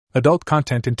Adult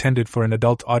content intended for an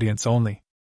adult audience only.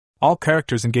 All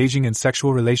characters engaging in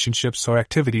sexual relationships or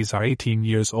activities are 18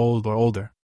 years old or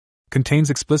older. Contains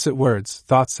explicit words,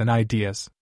 thoughts, and ideas.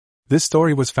 This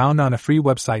story was found on a free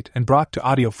website and brought to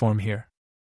audio form here.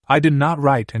 I did not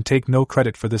write and take no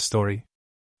credit for this story.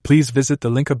 Please visit the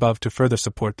link above to further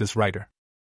support this writer.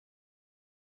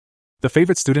 The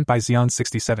Favorite Student by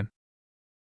Zion67.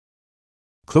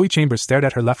 Chloe Chambers stared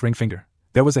at her left ring finger.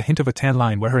 There was a hint of a tan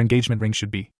line where her engagement ring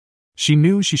should be. She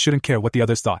knew she shouldn't care what the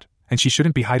others thought, and she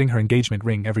shouldn't be hiding her engagement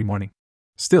ring every morning.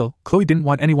 Still, Chloe didn't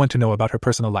want anyone to know about her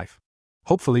personal life.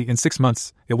 Hopefully, in 6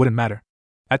 months, it wouldn't matter.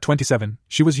 At 27,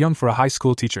 she was young for a high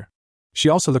school teacher. She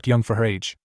also looked young for her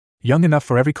age. Young enough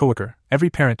for every coworker, every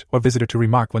parent or visitor to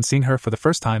remark when seeing her for the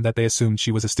first time that they assumed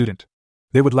she was a student.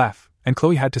 They would laugh, and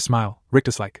Chloe had to smile,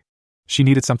 rictus-like. She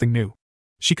needed something new.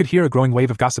 She could hear a growing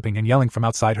wave of gossiping and yelling from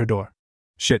outside her door.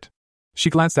 Shit. She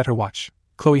glanced at her watch.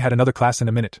 Chloe had another class in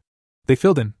a minute. They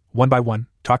filled in, one by one,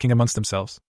 talking amongst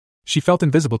themselves. She felt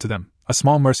invisible to them, a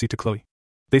small mercy to Chloe.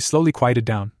 They slowly quieted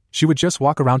down. She would just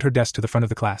walk around her desk to the front of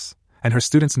the class, and her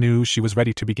students knew she was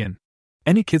ready to begin.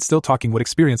 Any kid still talking would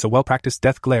experience a well-practiced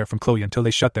death glare from Chloe until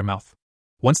they shut their mouth.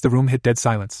 Once the room hit dead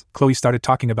silence, Chloe started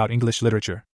talking about English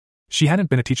literature. She hadn't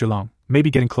been a teacher long,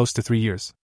 maybe getting close to 3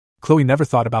 years. Chloe never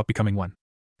thought about becoming one.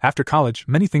 After college,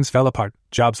 many things fell apart,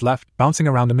 jobs left, bouncing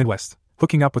around the Midwest,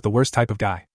 hooking up with the worst type of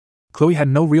guy. Chloe had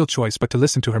no real choice but to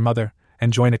listen to her mother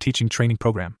and join a teaching training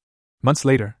program. Months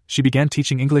later, she began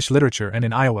teaching English literature and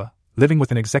in Iowa, living with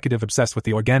an executive obsessed with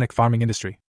the organic farming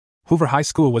industry. Hoover High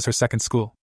School was her second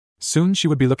school. Soon she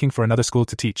would be looking for another school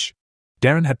to teach.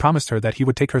 Darren had promised her that he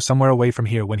would take her somewhere away from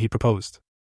here when he proposed.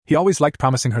 He always liked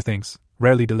promising her things,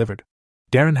 rarely delivered.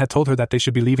 Darren had told her that they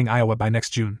should be leaving Iowa by next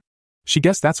June. She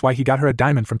guessed that's why he got her a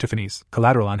diamond from Tiffany's,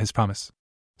 collateral on his promise.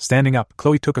 Standing up,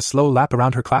 Chloe took a slow lap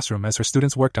around her classroom as her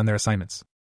students worked on their assignments.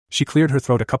 She cleared her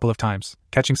throat a couple of times,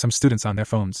 catching some students on their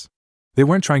phones. They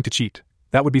weren't trying to cheat.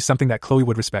 That would be something that Chloe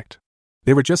would respect.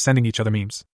 They were just sending each other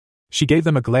memes. She gave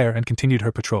them a glare and continued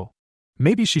her patrol.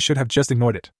 Maybe she should have just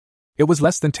ignored it. It was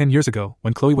less than 10 years ago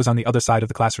when Chloe was on the other side of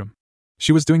the classroom.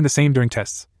 She was doing the same during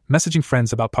tests, messaging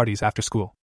friends about parties after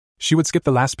school. She would skip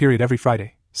the last period every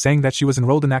Friday, saying that she was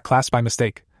enrolled in that class by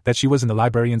mistake, that she was in the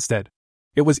library instead.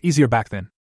 It was easier back then.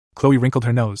 Chloe wrinkled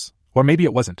her nose. Or maybe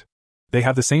it wasn't. They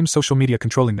have the same social media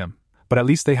controlling them, but at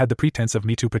least they had the pretense of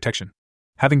Me Too protection.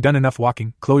 Having done enough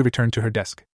walking, Chloe returned to her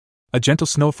desk. A gentle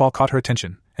snowfall caught her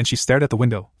attention, and she stared at the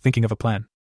window, thinking of a plan.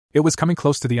 It was coming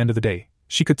close to the end of the day.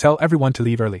 She could tell everyone to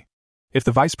leave early. If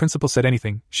the vice principal said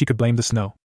anything, she could blame the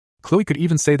snow. Chloe could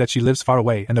even say that she lives far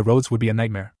away and the roads would be a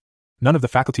nightmare. None of the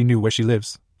faculty knew where she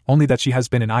lives, only that she has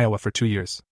been in Iowa for 2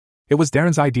 years. It was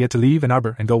Darren's idea to leave Ann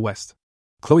Arbor and go west.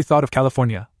 Chloe thought of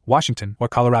California, Washington, or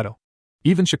Colorado.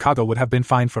 Even Chicago would have been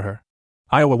fine for her.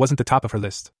 Iowa wasn't the top of her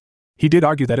list. He did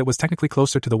argue that it was technically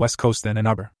closer to the West Coast than Ann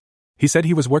Arbor. He said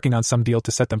he was working on some deal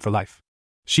to set them for life.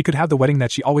 She could have the wedding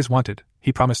that she always wanted,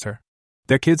 he promised her.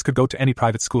 Their kids could go to any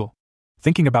private school.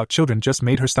 Thinking about children just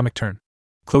made her stomach turn.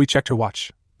 Chloe checked her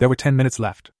watch. There were 10 minutes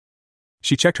left.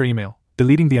 She checked her email,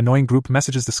 deleting the annoying group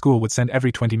messages the school would send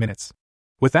every 20 minutes.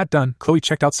 With that done, Chloe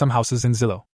checked out some houses in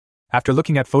Zillow. After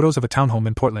looking at photos of a townhome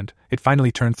in Portland, it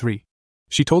finally turned 3.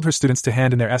 She told her students to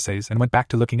hand in their essays and went back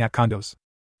to looking at condos.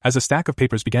 As a stack of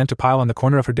papers began to pile on the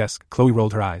corner of her desk, Chloe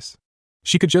rolled her eyes.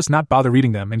 She could just not bother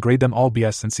reading them and grade them all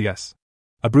BS and CS.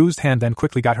 A bruised hand then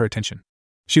quickly got her attention.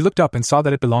 She looked up and saw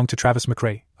that it belonged to Travis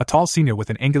McRae, a tall senior with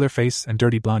an angular face and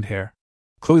dirty blonde hair.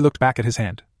 Chloe looked back at his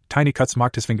hand. Tiny cuts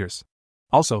marked his fingers.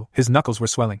 Also, his knuckles were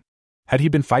swelling. Had he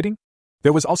been fighting?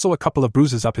 There was also a couple of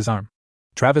bruises up his arm.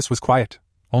 Travis was quiet,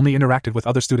 only interacted with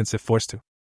other students if forced to.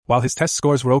 While his test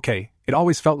scores were okay, it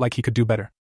always felt like he could do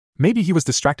better. Maybe he was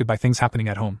distracted by things happening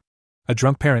at home. A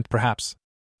drunk parent, perhaps.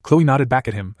 Chloe nodded back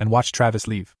at him and watched Travis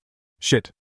leave.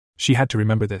 Shit. She had to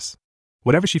remember this.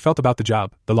 Whatever she felt about the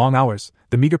job, the long hours,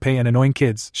 the meager pay and annoying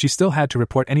kids, she still had to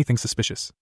report anything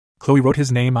suspicious. Chloe wrote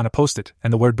his name on a post-it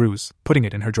and the word bruise, putting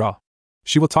it in her drawer.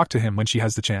 She will talk to him when she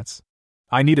has the chance.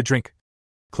 I need a drink,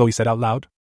 Chloe said out loud.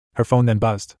 Her phone then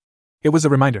buzzed. It was a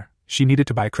reminder. She needed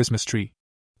to buy a Christmas tree.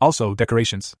 Also,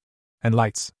 decorations. And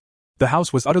lights. The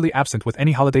house was utterly absent with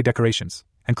any holiday decorations,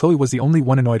 and Chloe was the only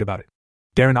one annoyed about it.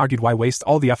 Darren argued why waste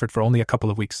all the effort for only a couple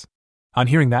of weeks. On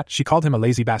hearing that, she called him a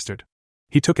lazy bastard.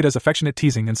 He took it as affectionate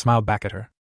teasing and smiled back at her.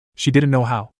 She didn't know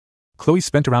how. Chloe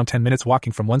spent around 10 minutes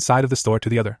walking from one side of the store to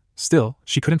the other. Still,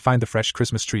 she couldn't find the fresh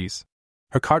Christmas trees.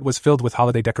 Her cart was filled with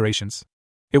holiday decorations.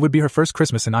 It would be her first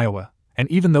Christmas in Iowa, and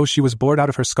even though she was bored out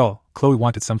of her skull, Chloe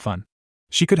wanted some fun.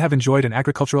 She could have enjoyed an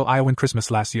agricultural Iowan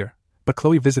Christmas last year, but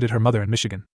Chloe visited her mother in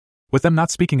Michigan. With them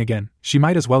not speaking again, she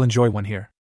might as well enjoy one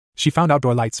here. She found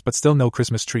outdoor lights but still no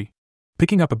Christmas tree.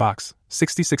 Picking up a box,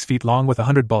 66 feet long with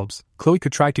 100 bulbs, Chloe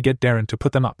could try to get Darren to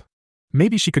put them up.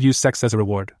 Maybe she could use sex as a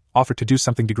reward, offer to do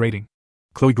something degrading.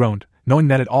 Chloe groaned, knowing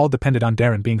that it all depended on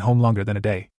Darren being home longer than a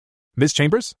day. "Ms.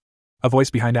 Chambers?" a voice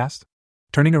behind asked.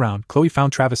 Turning around, Chloe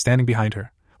found Travis standing behind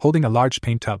her, holding a large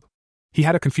paint tub. He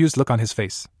had a confused look on his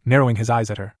face, narrowing his eyes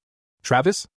at her.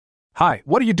 "Travis? Hi,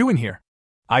 what are you doing here?"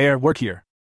 "I work here."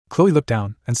 Chloe looked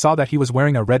down and saw that he was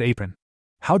wearing a red apron.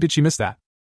 How did she miss that?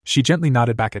 She gently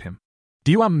nodded back at him.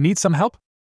 "Do you need some help?"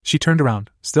 She turned around,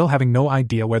 still having no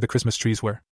idea where the Christmas trees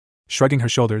were. Shrugging her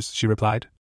shoulders, she replied.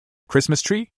 "Christmas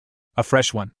tree? A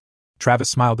fresh one." Travis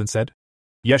smiled and said,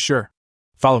 "Yeah, sure.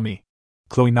 Follow me."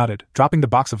 Chloe nodded, dropping the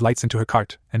box of lights into her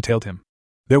cart, and tailed him.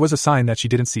 There was a sign that she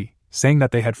didn't see, saying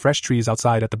that they had fresh trees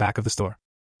outside at the back of the store.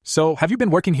 "So, have you been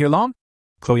working here long?"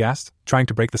 Chloe asked, trying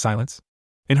to break the silence.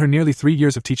 In her nearly 3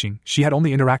 years of teaching, she had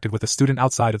only interacted with a student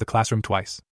outside of the classroom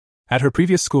twice. At her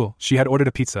previous school, she had ordered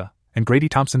a pizza, and Grady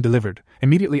Thompson delivered,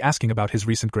 immediately asking about his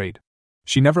recent grade.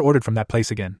 She never ordered from that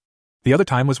place again. The other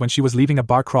time was when she was leaving a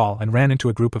bar crawl and ran into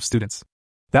a group of students.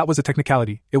 That was a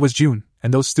technicality, it was June,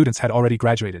 and those students had already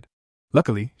graduated.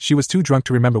 Luckily, she was too drunk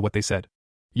to remember what they said.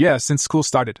 "Yeah, since school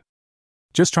started.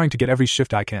 Just trying to get every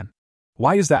shift I can."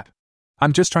 "Why is that?"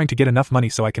 "I'm just trying to get enough money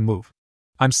so I can move.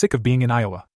 I'm sick of being in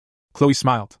Iowa." Chloe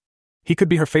smiled. He could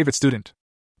be her favorite student.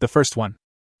 The first one.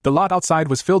 The lot outside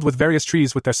was filled with various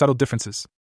trees with their subtle differences.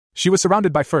 She was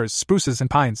surrounded by firs, spruces, and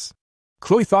pines.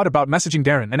 Chloe thought about messaging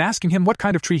Darren and asking him what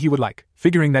kind of tree he would like,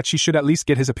 figuring that she should at least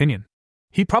get his opinion.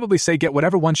 He'd probably say get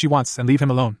whatever one she wants and leave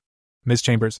him alone. "Ms.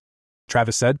 Chambers,"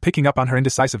 Travis said, picking up on her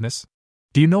indecisiveness.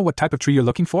 "Do you know what type of tree you're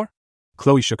looking for?"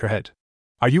 Chloe shook her head.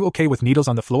 "Are you okay with needles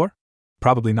on the floor?"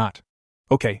 "Probably not."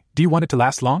 "Okay, do you want it to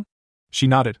last long?" She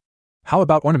nodded. "How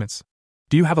about ornaments?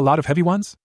 Do you have a lot of heavy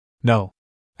ones?" "No.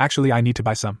 Actually, I need to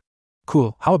buy some."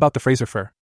 "Cool, how about the Fraser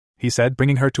fir?" he said,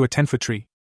 bringing her to a 10-foot tree.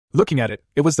 Looking at it,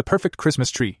 it was the perfect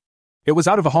Christmas tree. It was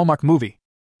out of a Hallmark movie.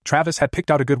 Travis had picked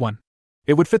out a good one.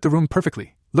 It would fit the room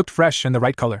perfectly, looked fresh and the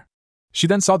right color. She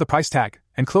then saw the price tag,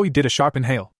 and Chloe did a sharp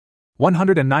inhale.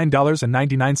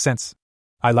 $109.99.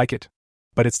 "I like it.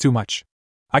 But it's too much.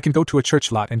 I can go to a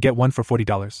church lot and get one for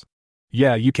 $40.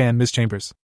 "Yeah, you can, Ms.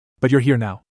 Chambers. But you're here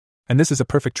now. And this is a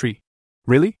perfect tree."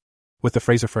 "Really?" "With the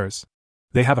Fraser firs.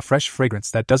 They have a fresh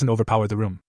fragrance that doesn't overpower the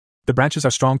room. The branches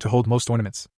are strong to hold most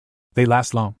ornaments. They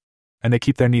last long. And they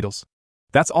keep their needles.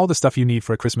 That's all the stuff you need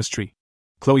for a Christmas tree."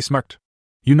 Chloe smirked.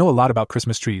 "You know a lot about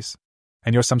Christmas trees.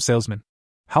 And you're some salesman.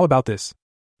 How about this?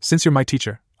 Since you're my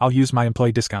teacher, I'll use my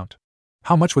employee discount."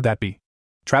 "How much would that be?"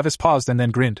 Travis paused and then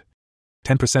grinned.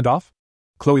 10% off?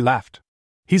 Chloe laughed.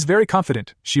 He's very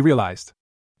confident, she realized.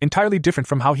 Entirely different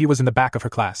from how he was in the back of her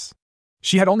class.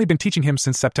 She had only been teaching him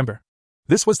since September.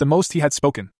 This was the most he had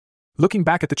spoken. Looking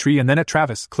back at the tree and then at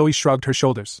Travis, Chloe shrugged her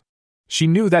shoulders. She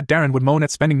knew that Darren would moan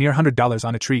at spending near $100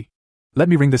 on a tree. "Let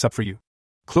me ring this up for you."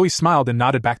 Chloe smiled and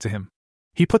nodded back to him.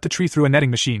 He put the tree through a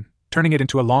netting machine, turning it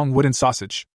into a long wooden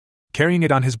sausage. Carrying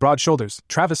it on his broad shoulders,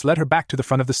 Travis led her back to the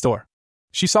front of the store.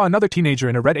 She saw another teenager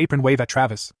in a red apron wave at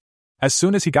Travis. As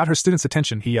soon as he got her student's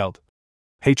attention, he yelled,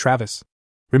 "Hey Travis.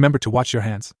 Remember to watch your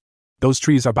hands. Those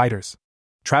trees are biters."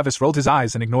 Travis rolled his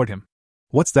eyes and ignored him.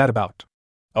 "What's that about?"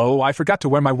 "Oh, I forgot to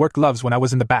wear my work gloves when I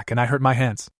was in the back and I hurt my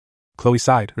hands." Chloe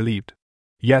sighed, relieved.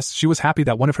 Yes, she was happy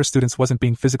that one of her students wasn't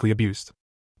being physically abused.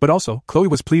 But also, Chloe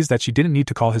was pleased that she didn't need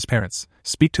to call his parents,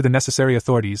 speak to the necessary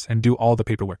authorities and do all the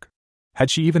paperwork. Had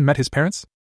she even met his parents?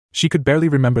 She could barely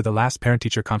remember the last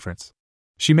parent-teacher conference.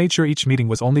 She made sure each meeting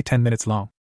was only 10 minutes long.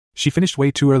 She finished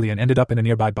way too early and ended up in a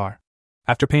nearby bar.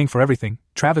 After paying for everything,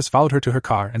 Travis followed her to her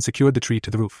car and secured the tree to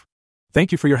the roof.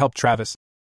 "Thank you for your help, Travis,"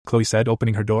 Chloe said,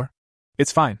 opening her door.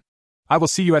 "It's fine. I will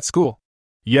see you at school."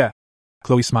 "Yeah."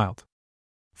 Chloe smiled.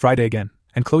 Friday again,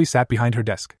 and Chloe sat behind her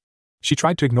desk. She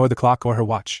tried to ignore the clock or her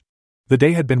watch. The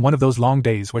day had been one of those long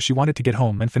days where she wanted to get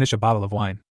home and finish a bottle of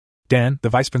wine. Dan, the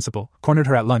vice principal, cornered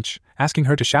her at lunch, asking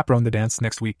her to chaperone the dance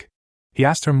next week. He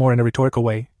asked her more in a rhetorical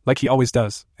way, like he always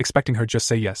does, expecting her just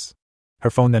say yes. Her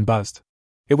phone then buzzed.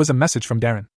 It was a message from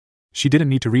Darren. She didn't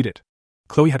need to read it.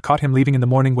 Chloe had caught him leaving in the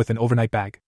morning with an overnight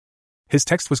bag. His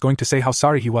text was going to say how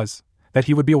sorry he was, that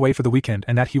he would be away for the weekend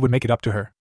and that he would make it up to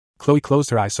her. Chloe closed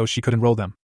her eyes so she couldn't roll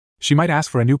them. She might ask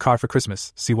for a new car for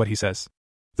Christmas, see what he says.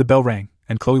 The bell rang,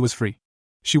 and Chloe was free.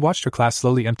 She watched her class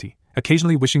slowly empty,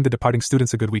 occasionally wishing the departing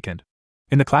students a good weekend.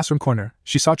 In the classroom corner,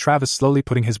 she saw Travis slowly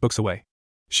putting his books away.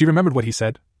 She remembered what he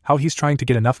said, how he's trying to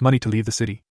get enough money to leave the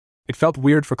city. It felt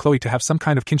weird for Chloe to have some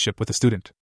kind of kinship with a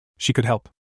student. She could help.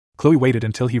 Chloe waited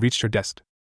until he reached her desk.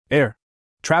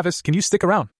 Travis, can you stick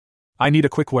around? I need a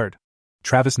quick word."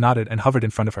 Travis nodded and hovered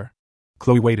in front of her.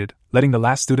 Chloe waited, letting the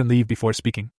last student leave before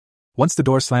speaking. Once the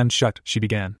door slammed shut, she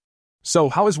began. So,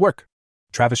 how is work?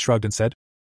 Travis shrugged and said.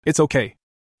 It's okay.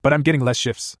 But I'm getting less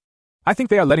shifts. I think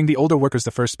they are letting the older workers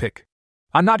the first pick.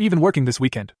 I'm not even working this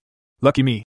weekend. Lucky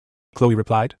me, Chloe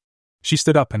replied. She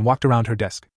stood up and walked around her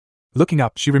desk. Looking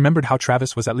up, she remembered how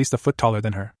Travis was at least a foot taller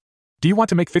than her. Do you want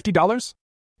to make $50?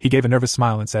 He gave a nervous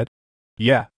smile and said.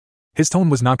 Yeah. His tone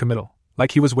was noncommittal,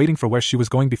 like he was waiting for where she was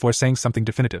going before saying something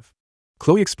definitive.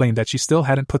 Chloe explained that she still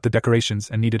hadn't put the decorations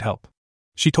and needed help.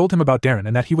 She told him about Darren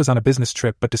and that he was on a business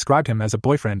trip but described him as a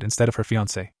boyfriend instead of her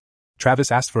fiancé.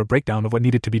 Travis asked for a breakdown of what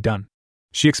needed to be done.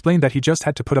 She explained that he just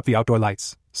had to put up the outdoor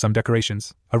lights, some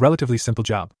decorations, a relatively simple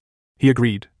job. He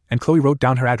agreed, and Chloe wrote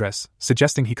down her address,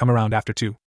 suggesting he come around after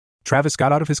 2. Travis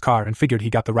got out of his car and figured he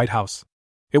got the right house.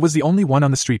 It was the only one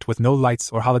on the street with no lights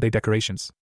or holiday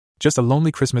decorations. Just a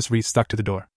lonely Christmas wreath stuck to the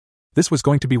door. This was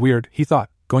going to be weird, he thought,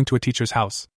 going to a teacher's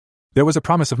house. There was a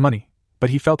promise of money, but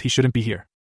he felt he shouldn't be here.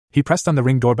 He pressed on the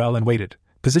ring doorbell and waited,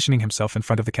 positioning himself in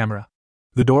front of the camera.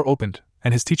 The door opened,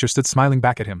 and his teacher stood smiling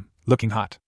back at him, looking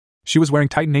hot. She was wearing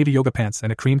tight navy yoga pants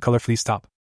and a cream-color fleece top.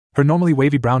 Her normally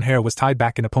wavy brown hair was tied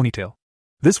back in a ponytail.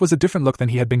 This was a different look than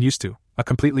he had been used to, a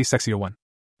completely sexier one.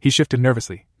 He shifted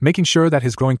nervously, making sure that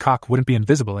his growing cock wouldn't be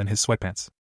invisible in his sweatpants.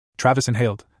 Travis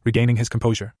inhaled, regaining his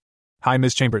composure. Hi,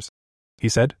 Ms. Chambers, he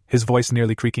said, his voice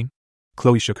nearly creaking.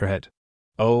 Chloe shook her head.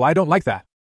 Oh, I don't like that.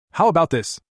 How about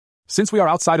this? Since we are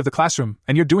outside of the classroom,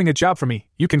 and you're doing a job for me,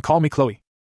 you can call me Chloe.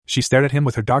 She stared at him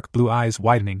with her dark blue eyes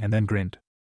widening and then grinned.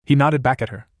 He nodded back at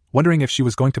her, wondering if she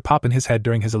was going to pop in his head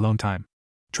during his alone time.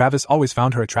 Travis always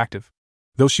found her attractive.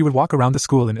 Though she would walk around the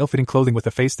school in ill-fitting clothing with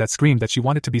a face that screamed that she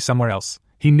wanted to be somewhere else,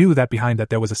 he knew that behind that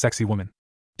there was a sexy woman.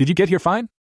 Did you get here fine?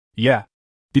 Yeah.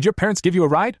 Did your parents give you a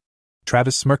ride?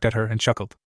 Travis smirked at her and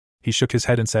chuckled. He shook his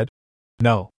head and said,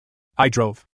 No. I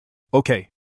drove. Okay.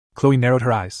 Chloe narrowed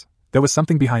her eyes. There was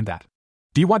something behind that.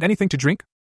 Do you want anything to drink?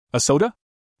 A soda?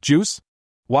 Juice?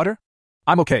 Water?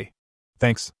 I'm okay.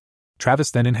 Thanks.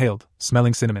 Travis then inhaled,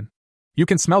 smelling cinnamon. You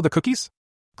can smell the cookies?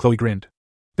 Chloe grinned.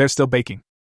 They're still baking.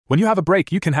 When you have a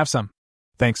break, you can have some.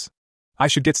 Thanks. I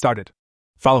should get started.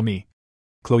 Follow me,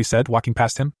 Chloe said, walking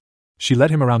past him. She led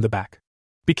him around the back.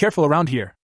 Be careful around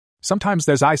here. Sometimes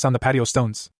there's ice on the patio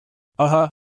stones. Uh-huh,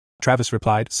 Travis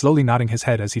replied, slowly nodding his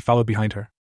head as he followed behind her.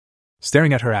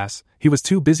 Staring at her ass, he was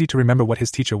too busy to remember what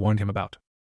his teacher warned him about.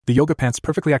 The yoga pants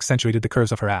perfectly accentuated the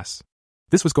curves of her ass.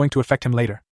 This was going to affect him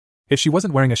later. If she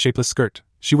wasn't wearing a shapeless skirt,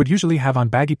 she would usually have on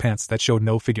baggy pants that showed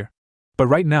no figure. But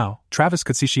right now, Travis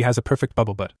could see she has a perfect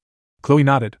bubble butt. Chloe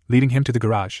nodded, leading him to the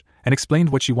garage, and explained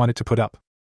what she wanted to put up.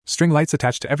 String lights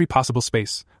attached to every possible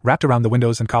space, wrapped around the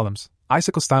windows and columns,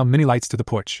 icicle-style mini lights to the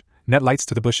porch, net lights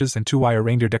to the bushes and 2-wire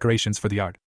reindeer decorations for the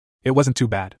yard. It wasn't too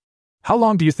bad. How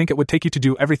long do you think it would take you to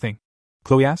do everything?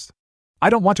 Chloe asked. I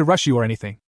don't want to rush you or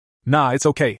anything. Nah, it's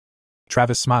okay.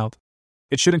 Travis smiled.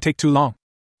 It shouldn't take too long.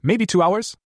 Maybe 2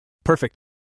 hours? Perfect,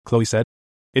 Chloe said.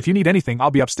 If you need anything, I'll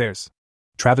be upstairs.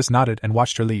 Travis nodded and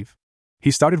watched her leave.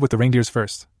 He started with the reindeers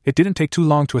first. It didn't take too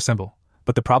long to assemble,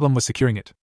 but the problem was securing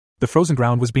it. The frozen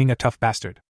ground was being a tough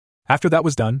bastard. After that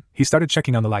was done, he started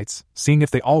checking on the lights, seeing if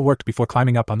they all worked before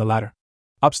climbing up on the ladder.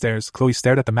 Upstairs, Chloe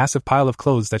stared at the massive pile of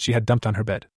clothes that she had dumped on her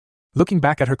bed. Looking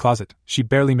back at her closet, she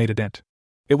barely made a dent.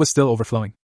 It was still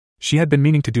overflowing. She had been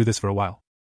meaning to do this for a while.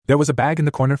 There was a bag in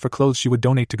the corner for clothes she would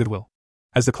donate to Goodwill.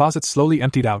 As the closet slowly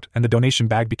emptied out and the donation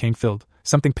bag became filled,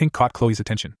 something pink caught Chloe's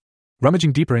attention.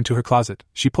 Rummaging deeper into her closet,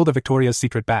 she pulled a Victoria's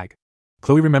Secret bag.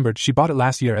 Chloe remembered she bought it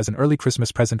last year as an early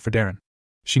Christmas present for Darren.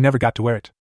 She never got to wear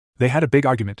it. They had a big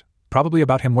argument, probably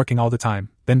about him working all the time,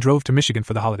 then drove to Michigan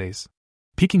for the holidays.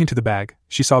 Peeking into the bag,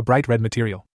 she saw bright red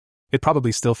material. It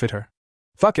probably still fit her.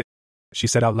 Fuck it, she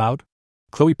said out loud.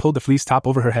 Chloe pulled the fleece top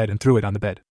over her head and threw it on the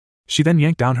bed. She then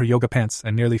yanked down her yoga pants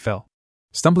and nearly fell.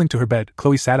 Stumbling to her bed,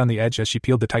 Chloe sat on the edge as she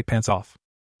peeled the tight pants off.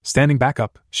 Standing back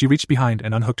up, she reached behind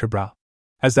and unhooked her bra.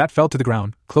 As that fell to the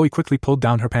ground, Chloe quickly pulled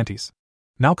down her panties.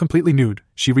 Now completely nude,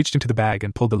 she reached into the bag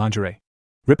and pulled the lingerie.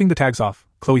 Ripping the tags off,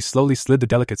 Chloe slowly slid the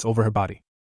delicates over her body.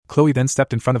 Chloe then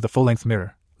stepped in front of the full-length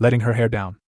mirror, letting her hair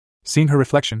down. Seeing her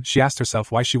reflection, she asked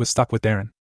herself why she was stuck with Darren.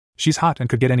 She's hot and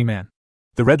could get any man.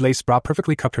 The red lace bra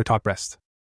perfectly cupped her taut breast.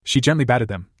 She gently batted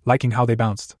them, liking how they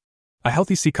bounced. A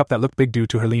healthy C-cup that looked big due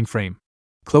to her lean frame.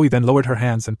 Chloe then lowered her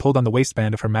hands and pulled on the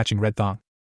waistband of her matching red thong.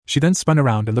 She then spun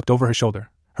around and looked over her shoulder,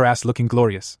 her ass looking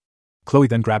glorious. Chloe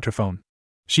then grabbed her phone.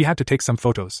 She had to take some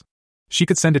photos. She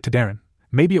could send it to Darren.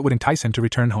 Maybe it would entice him to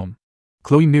return home.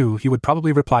 Chloe knew he would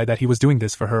probably reply that he was doing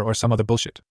this for her or some other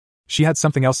bullshit. She had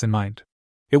something else in mind.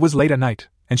 It was late at night,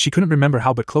 and she couldn't remember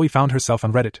how, but Chloe found herself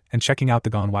on Reddit and checking out the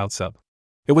Gone Wild sub.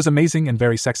 It was amazing and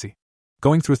very sexy.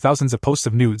 Going through thousands of posts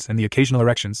of nudes and the occasional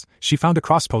erections, she found a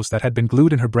cross post that had been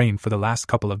glued in her brain for the last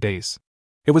couple of days.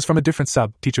 It was from a different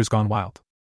sub, Teachers Gone Wild.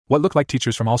 What looked like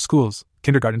teachers from all schools,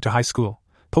 kindergarten to high school,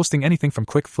 posting anything from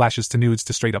quick flashes to nudes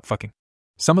to straight up fucking.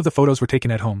 Some of the photos were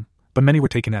taken at home, but many were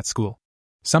taken at school.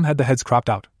 Some had the heads cropped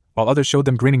out, while others showed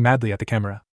them grinning madly at the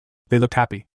camera. They looked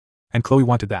happy. And Chloe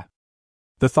wanted that.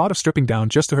 The thought of stripping down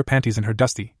just to her panties in her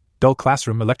dusty, dull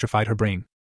classroom electrified her brain,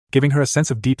 giving her a sense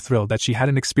of deep thrill that she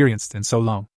hadn't experienced in so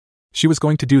long. She was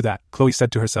going to do that, Chloe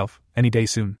said to herself, any day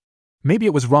soon. Maybe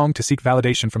it was wrong to seek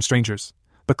validation from strangers,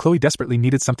 but Chloe desperately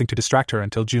needed something to distract her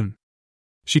until June.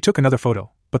 She took another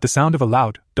photo, but the sound of a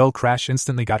loud, dull crash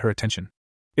instantly got her attention.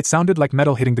 It sounded like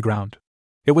metal hitting the ground.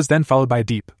 It was then followed by a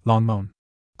deep, long moan.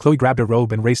 Chloe grabbed her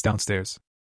robe and raced downstairs.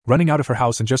 Running out of her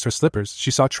house in just her slippers,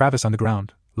 she saw Travis on the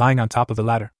ground, lying on top of the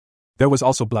ladder. There was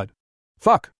also blood.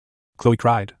 Fuck! Chloe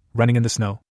cried, running in the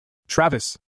snow.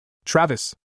 Travis!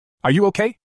 Travis! Are you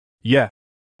okay? Yeah.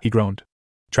 He groaned.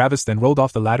 Travis then rolled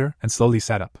off the ladder and slowly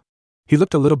sat up. He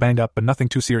looked a little banged up but nothing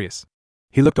too serious.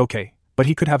 He looked okay, but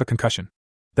he could have a concussion.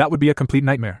 That would be a complete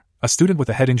nightmare, a student with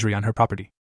a head injury on her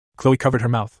property. Chloe covered her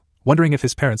mouth, wondering if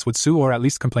his parents would sue or at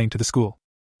least complain to the school.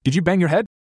 Did you bang your head?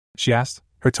 She asked,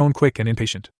 her tone quick and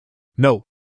impatient. No.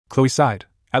 Chloe sighed.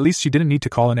 At least she didn't need to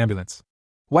call an ambulance.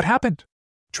 What happened?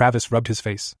 Travis rubbed his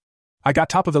face. I got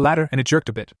top of the ladder and it jerked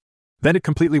a bit. Then it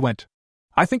completely went.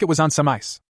 I think it was on some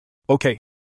ice. Okay,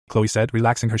 Chloe said,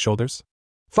 relaxing her shoulders.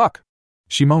 Fuck!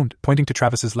 She moaned, pointing to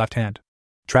Travis's left hand.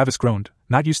 Travis groaned,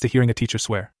 not used to hearing a teacher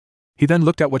swear. He then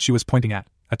looked at what she was pointing at,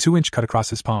 a 2-inch cut across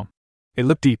his palm. It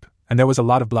looked deep, and there was a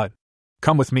lot of blood.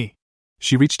 Come with me.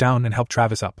 She reached down and helped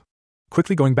Travis up.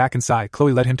 Quickly going back inside,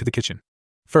 Chloe led him to the kitchen.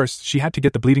 First, she had to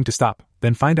get the bleeding to stop,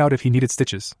 then find out if he needed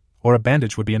stitches, or a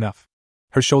bandage would be enough.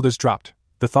 Her shoulders dropped.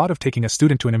 The thought of taking a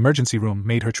student to an emergency room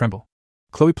made her tremble.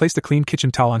 Chloe placed a clean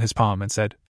kitchen towel on his palm and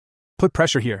said, Put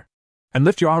pressure here. And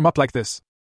lift your arm up like this.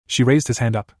 She raised his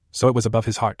hand up, so it was above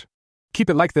his heart. Keep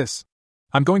it like this.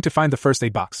 I'm going to find the first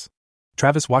aid box.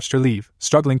 Travis watched her leave,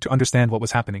 struggling to understand what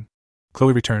was happening.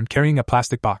 Chloe returned, carrying a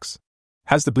plastic box.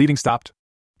 Has the bleeding stopped?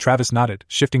 Travis nodded,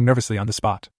 shifting nervously on the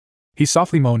spot. He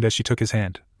softly moaned as she took his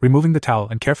hand, removing the towel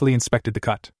and carefully inspected the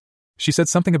cut. She said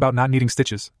something about not needing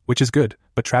stitches, which is good,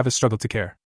 but Travis struggled to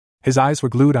care. His eyes were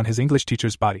glued on his English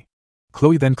teacher's body.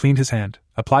 Chloe then cleaned his hand,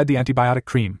 applied the antibiotic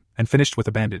cream, and finished with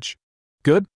a bandage.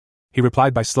 Good? He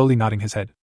replied by slowly nodding his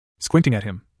head. Squinting at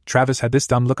him, Travis had this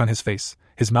dumb look on his face,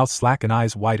 his mouth slack and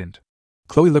eyes widened.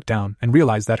 Chloe looked down and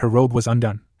realized that her robe was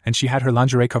undone, and she had her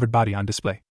lingerie-covered body on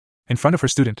display. In front of her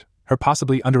student, her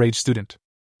possibly underage student.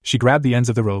 She grabbed the ends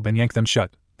of the robe and yanked them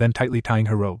shut, then tightly tying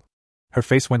her robe. Her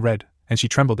face went red, and she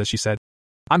trembled as she said,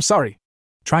 I'm sorry.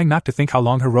 Trying not to think how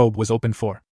long her robe was open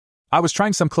for. I was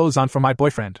trying some clothes on for my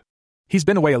boyfriend. He's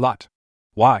been away a lot.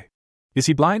 Why? Is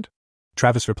he blind?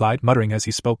 Travis replied, muttering as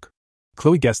he spoke.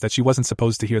 Chloe guessed that she wasn't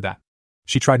supposed to hear that.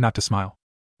 She tried not to smile.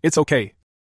 It's okay,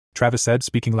 Travis said,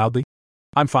 speaking loudly.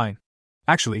 I'm fine.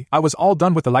 Actually, I was all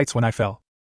done with the lights when I fell.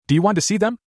 Do you want to see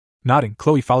them? Nodding,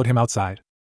 Chloe followed him outside.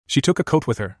 She took a coat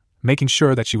with her, making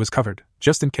sure that she was covered,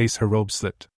 just in case her robe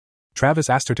slipped. Travis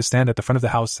asked her to stand at the front of the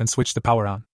house and switch the power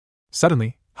on.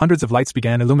 Suddenly, hundreds of lights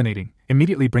began illuminating,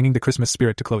 immediately bringing the Christmas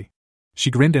spirit to Chloe.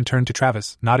 She grinned and turned to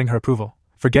Travis, nodding her approval,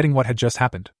 forgetting what had just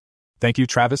happened. Thank you,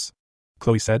 Travis,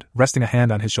 Chloe said, resting a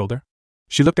hand on his shoulder.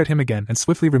 She looked at him again and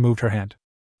swiftly removed her hand.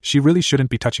 She really shouldn't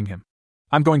be touching him.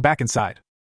 I'm going back inside.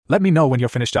 Let me know when you're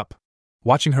finished up.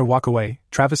 Watching her walk away,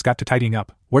 Travis got to tidying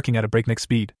up, working at a breakneck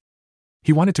speed.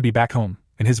 He wanted to be back home,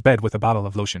 in his bed with a bottle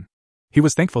of lotion. He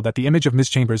was thankful that the image of Miss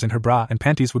Chambers in her bra and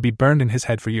panties would be burned in his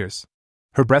head for years.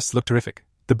 Her breasts looked terrific.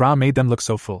 The bra made them look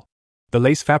so full. The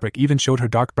lace fabric even showed her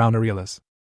dark brown areolas.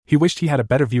 He wished he had a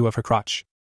better view of her crotch.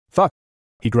 Fuck!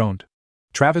 He groaned.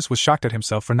 Travis was shocked at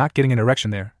himself for not getting an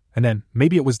erection there, and then,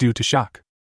 maybe it was due to shock.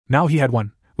 Now he had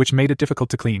one, which made it difficult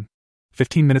to clean.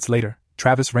 15 minutes later,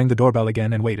 Travis rang the doorbell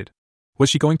again and waited. Was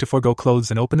she going to forego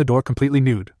clothes and open the door completely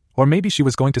nude, or maybe she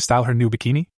was going to style her new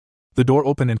bikini? The door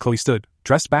opened and Chloe stood,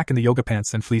 dressed back in the yoga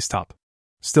pants and fleece top.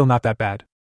 Still not that bad.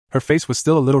 Her face was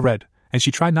still a little red, and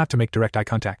she tried not to make direct eye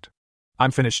contact.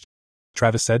 I'm finished,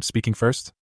 Travis said, speaking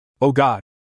first. Oh God,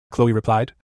 Chloe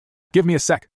replied. Give me a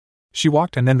sec. She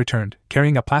walked and then returned,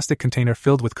 carrying a plastic container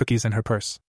filled with cookies and her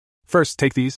purse. First,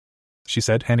 take these, she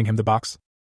said, handing him the box.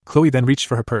 Chloe then reached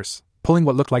for her purse, pulling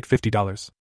what looked like $50.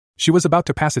 She was about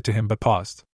to pass it to him but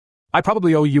paused. I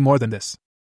probably owe you more than this.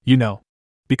 You know.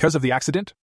 Because of the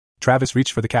accident? Travis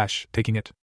reached for the cash, taking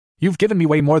it. You've given me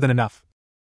way more than enough,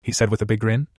 he said with a big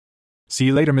grin. See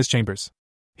you later, Miss Chambers.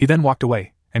 He then walked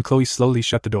away, and Chloe slowly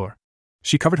shut the door.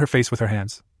 She covered her face with her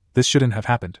hands. This shouldn't have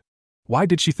happened. Why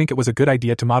did she think it was a good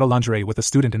idea to model lingerie with a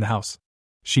student in the house?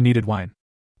 She needed wine.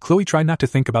 Chloe tried not to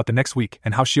think about the next week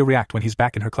and how she'll react when he's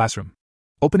back in her classroom.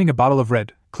 Opening a bottle of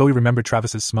red, Chloe remembered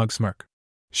Travis's smug smirk.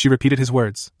 She repeated his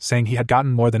words, saying he had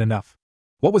gotten more than enough.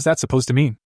 What was that supposed to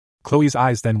mean? Chloe's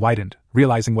eyes then widened,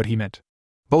 realizing what he meant.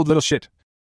 Bold little shit,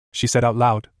 she said out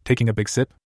loud, taking a big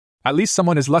sip. At least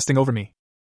someone is lusting over me.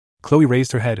 Chloe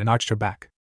raised her head and arched her back.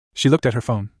 She looked at her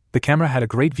phone. The camera had a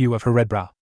great view of her red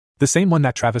brow. The same one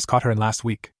that Travis caught her in last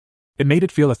week. It made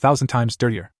it feel 1,000 times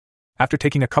dirtier. After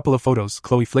taking a couple of photos,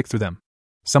 Chloe flicked through them.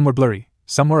 Some were blurry,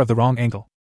 some were of the wrong angle.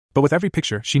 But with every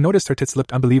picture, she noticed her tits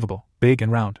looked unbelievable, big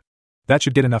and round. That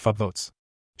should get enough upvotes.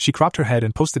 She cropped her head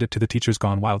and posted it to the Teachers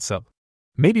Gone Wild sub.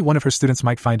 Maybe one of her students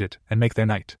might find it and make their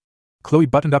night. Chloe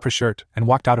buttoned up her shirt and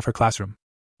walked out of her classroom.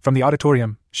 From the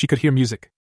auditorium, she could hear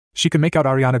music. She could make out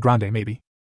Ariana Grande, maybe.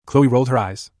 Chloe rolled her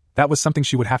eyes. That was something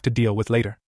she would have to deal with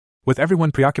later. With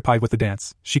everyone preoccupied with the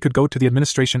dance, she could go to the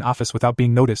administration office without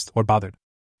being noticed or bothered.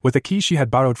 With a key she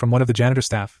had borrowed from one of the janitor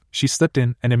staff, she slipped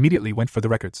in and immediately went for the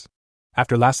records.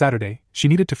 After last Saturday, she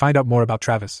needed to find out more about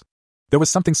Travis. There was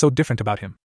something so different about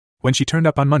him. When she turned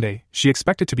up on Monday, she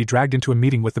expected to be dragged into a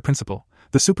meeting with the principal,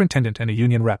 the superintendent and a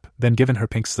union rep, then given her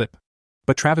pink slip.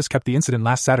 But Travis kept the incident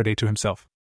last Saturday to himself.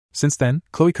 Since then,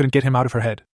 Chloe couldn't get him out of her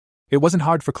head. It wasn't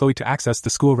hard for Chloe to access the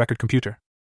school record computer.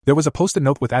 There was a post-it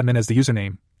note with admin as the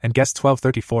username, and guest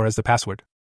 1234 as the password.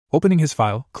 Opening his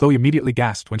file, Chloe immediately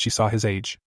gasped when she saw his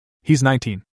age. He's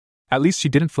 19. At least she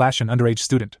didn't flash an underage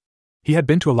student. He had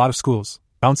been to a lot of schools,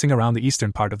 bouncing around the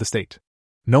eastern part of the state.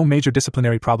 No major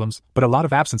disciplinary problems, but a lot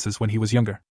of absences when he was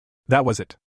younger. That was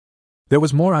it. There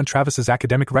was more on Travis's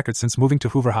academic record since moving to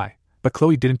Hoover High, but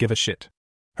Chloe didn't give a shit.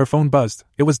 Her phone buzzed.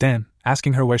 It was Dan,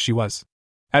 asking her where she was.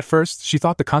 At first, she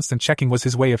thought the constant checking was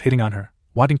his way of hitting on her,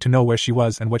 wanting to know where she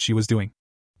was and what she was doing.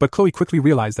 But Chloe quickly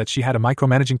realized that she had a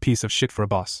micromanaging piece of shit for a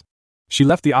boss. She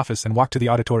left the office and walked to the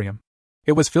auditorium.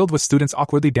 It was filled with students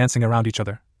awkwardly dancing around each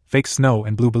other, fake snow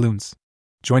and blue balloons.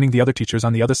 Joining the other teachers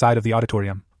on the other side of the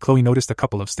auditorium, Chloe noticed a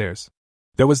couple of stares.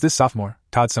 There was this sophomore,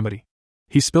 Todd somebody.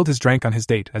 He spilled his drink on his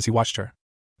date as he watched her.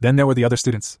 Then there were the other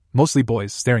students, mostly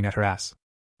boys, staring at her ass.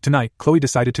 Tonight, Chloe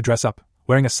decided to dress up,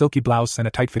 wearing a silky blouse and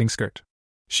a tight-fitting skirt.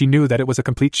 She knew that it was a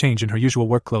complete change in her usual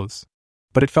work clothes.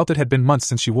 But it felt it had been months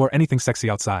since she wore anything sexy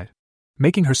outside.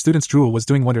 Making her students drool was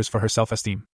doing wonders for her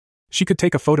self-esteem. She could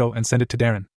take a photo and send it to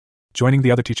Darren. Joining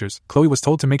the other teachers, Chloe was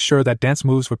told to make sure that dance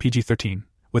moves were PG-13,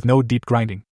 with no deep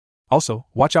grinding. Also,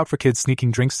 watch out for kids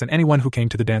sneaking drinks and anyone who came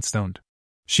to the dance stoned.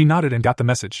 She nodded and got the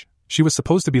message. She was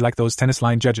supposed to be like those tennis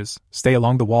line judges, stay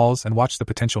along the walls and watch the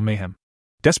potential mayhem.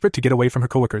 Desperate to get away from her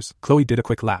coworkers, Chloe did a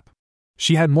quick lap.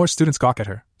 She had more students gawk at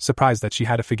her, surprised that she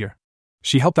had a figure.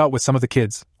 She helped out with some of the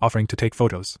kids, offering to take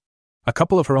photos. A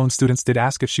couple of her own students did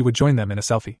ask if she would join them in a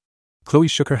selfie. Chloe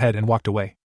shook her head and walked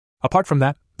away. Apart from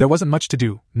that, there wasn't much to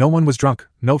do. No one was drunk,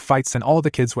 no fights, and all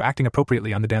the kids were acting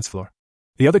appropriately on the dance floor.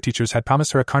 The other teachers had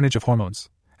promised her a carnage of hormones,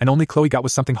 and only Chloe got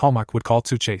was something Hallmark would call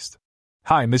too chaste.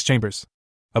 "Hi, Ms. Chambers,"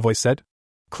 a voice said.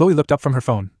 Chloe looked up from her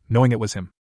phone, knowing it was him.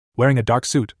 Wearing a dark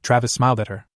suit, Travis smiled at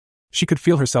her. She could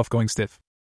feel herself going stiff.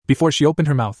 Before she opened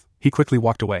her mouth, he quickly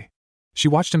walked away. She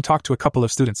watched him talk to a couple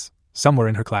of students, some were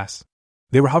in her class.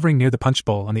 They were hovering near the punch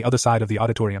bowl on the other side of the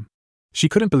auditorium. She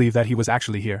couldn't believe that he was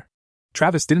actually here.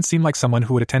 Travis didn't seem like someone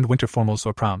who would attend winter formals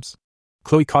or proms.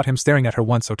 Chloe caught him staring at her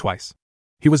once or twice.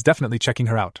 He was definitely checking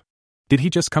her out. Did he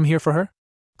just come here for her?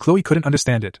 Chloe couldn't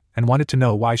understand it, and wanted to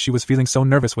know why she was feeling so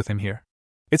nervous with him here.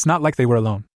 It's not like they were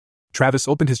alone. Travis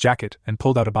opened his jacket and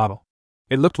pulled out a bottle.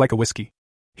 It looked like a whiskey.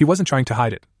 He wasn't trying to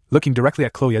hide it, looking directly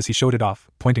at Chloe as he showed it off,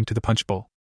 pointing to the punch bowl.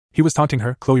 He was taunting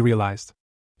her, Chloe realized.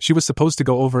 She was supposed to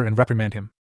go over and reprimand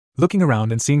him. Looking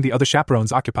around and seeing the other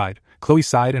chaperones occupied, Chloe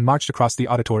sighed and marched across the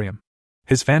auditorium.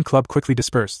 His fan club quickly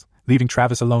dispersed, leaving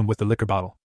Travis alone with the liquor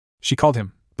bottle. She called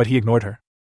him, but he ignored her.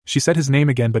 She said his name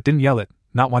again but didn't yell it,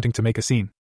 not wanting to make a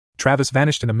scene. Travis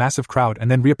vanished in a massive crowd and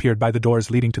then reappeared by the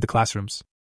doors leading to the classrooms.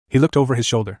 He looked over his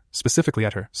shoulder, specifically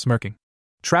at her, smirking.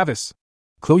 "Travis!"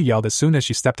 Chloe yelled as soon as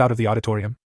she stepped out of the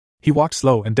auditorium. He walked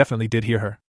slow and definitely did hear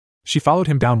her. She followed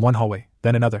him down one hallway,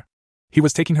 then another. He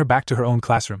was taking her back to her own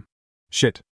classroom.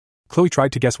 Shit. Chloe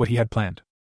tried to guess what he had planned.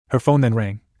 Her phone then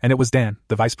rang, and it was Dan,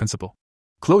 the vice principal.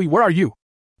 "Chloe, where are you?"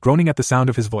 Groaning at the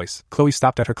sound of his voice, Chloe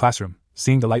stopped at her classroom,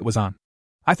 seeing the light was on.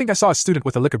 "I think I saw a student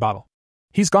with a liquor bottle.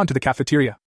 He's gone to the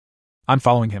cafeteria." "I'm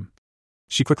following him,"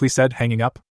 she quickly said, hanging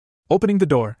up. Opening the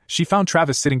door, she found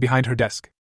Travis sitting behind her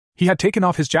desk. He had taken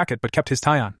off his jacket but kept his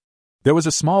tie on. There was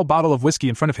a small bottle of whiskey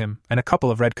in front of him and a couple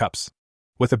of red cups.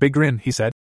 With a big grin, he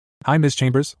said, "Hi, Ms.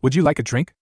 Chambers, would you like a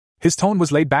drink?" His tone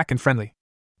was laid back and friendly.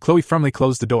 Chloe firmly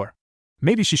closed the door.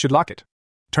 Maybe she should lock it.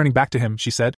 Turning back to him,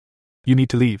 she said, "You need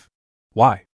to leave."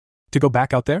 Why? To go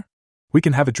back out there? We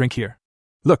can have a drink here.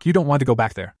 Look, you don't want to go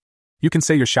back there. You can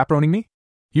say you're chaperoning me?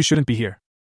 You shouldn't be here.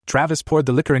 Travis poured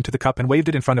the liquor into the cup and waved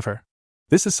it in front of her.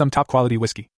 This is some top-quality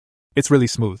whiskey. It's really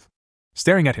smooth.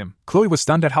 Staring at him, Chloe was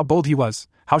stunned at how bold he was,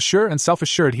 how sure and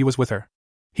self-assured he was with her.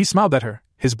 He smiled at her,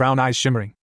 his brown eyes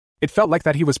shimmering. It felt like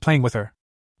that he was playing with her.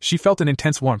 She felt an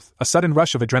intense warmth, a sudden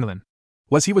rush of adrenaline.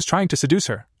 He was trying to seduce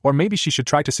her, or maybe she should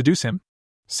try to seduce him?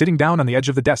 Sitting down on the edge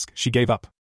of the desk, she gave up.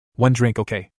 One drink,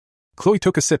 okay. Chloe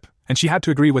took a sip, and she had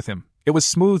to agree with him. It was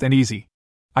smooth and easy.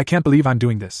 I can't believe I'm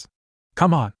doing this.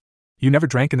 Come on. You never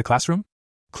drank in the classroom?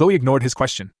 Chloe ignored his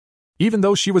question. Even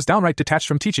though she was downright detached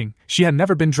from teaching, she had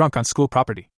never been drunk on school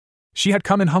property. She had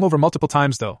come in hungover multiple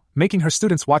times though, making her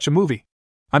students watch a movie.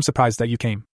 I'm surprised that you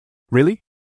came. Really?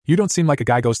 You don't seem like a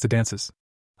guy goes to dances.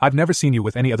 I've never seen you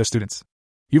with any other students.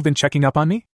 You've been checking up on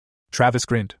me? Travis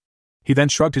grinned. He then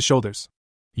shrugged his shoulders.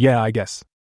 Yeah, I guess.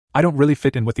 I don't really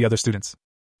fit in with the other students.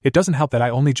 It doesn't help that I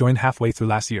only joined halfway through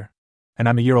last year. And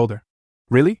I'm a year older.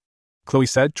 Really? Chloe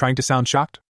said, trying to sound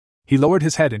shocked. He lowered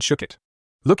his head and shook it,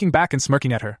 looking back and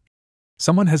smirking at her.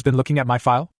 Someone has been looking at my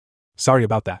file? Sorry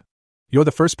about that. You're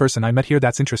the first person I met here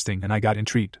that's interesting, and I got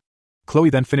intrigued. Chloe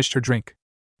then finished her drink.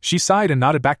 She sighed and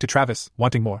nodded back to Travis,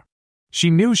 wanting more. She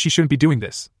knew she shouldn't be doing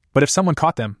this, but if someone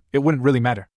caught them, it wouldn't really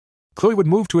matter. Chloe would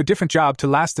move to a different job to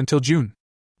last until June.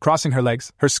 Crossing her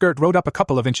legs, her skirt rode up a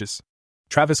couple of inches.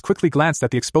 Travis quickly glanced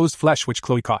at the exposed flesh which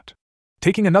Chloe caught.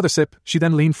 Taking another sip, she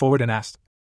then leaned forward and asked,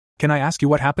 Can I ask you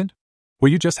what happened? Were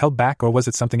you just held back or was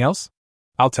it something else?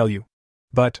 I'll tell you.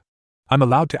 But I'm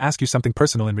allowed to ask you something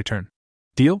personal in return.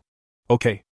 Deal?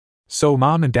 Okay. So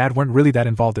Mom and Dad weren't really that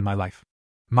involved in my life.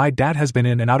 My dad has been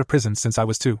in and out of prison since I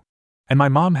was 2. And my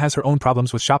mom has her own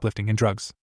problems with shoplifting and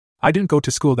drugs. I didn't go to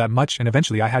school that much and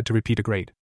eventually I had to repeat a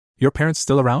grade. Your parents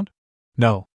still around?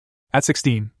 No. At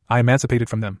 16, I emancipated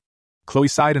from them. Chloe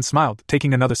sighed and smiled,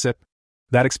 taking another sip.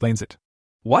 That explains it.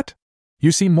 What?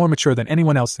 You seem more mature than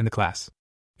anyone else in the class.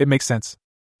 It makes sense.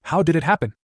 How did it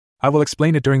happen? I will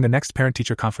explain it during the next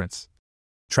parent-teacher conference.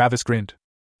 Travis grinned.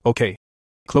 Okay.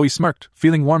 Chloe smirked,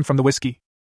 feeling warm from the whiskey.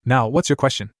 Now, what's your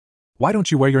question? Why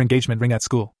don't you wear your engagement ring at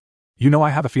school? You know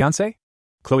I have a fiancé?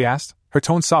 Chloe asked, her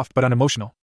tone soft but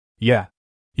unemotional. Yeah.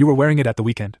 You were wearing it at the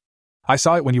weekend. I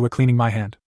saw it when you were cleaning my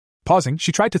hand. Pausing,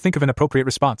 she tried to think of an appropriate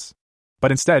response.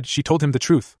 But instead, she told him the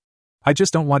truth. I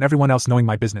just don't want everyone else knowing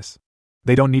my business.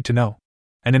 They don't need to know.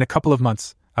 And in a couple of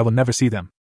months, I will never see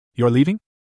them. You're leaving?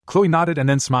 Chloe nodded and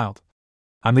then smiled.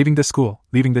 I'm leaving this school,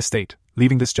 leaving this state,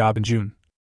 leaving this job in June.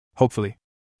 Hopefully.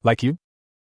 Like you?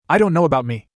 I don't know about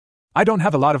me. I don't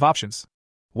have a lot of options.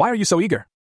 Why are you so eager?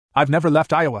 I've never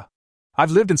left Iowa.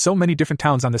 I've lived in so many different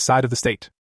towns on this side of the state.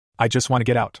 I just want to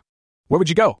get out. Where would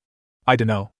you go? I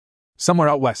dunno. Somewhere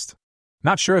out west.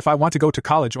 Not sure if I want to go to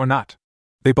college or not.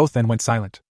 They both then went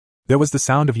silent. There was the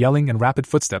sound of yelling and rapid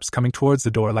footsteps coming towards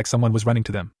the door like someone was running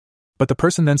to them. But the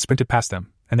person then sprinted past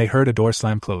them, and they heard a door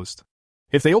slam closed.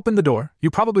 If they opened the door, you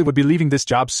probably would be leaving this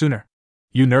job sooner.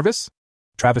 You nervous?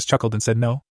 Travis chuckled and said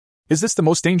no. Is this the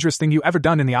most dangerous thing you ever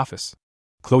done in the office?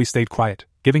 Chloe stayed quiet,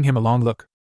 giving him a long look.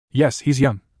 Yes, he's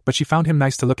young, but she found him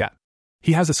nice to look at.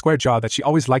 He has a square jaw that she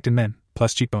always liked in men,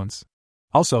 plus cheekbones.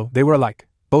 Also, they were alike.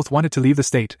 Both wanted to leave the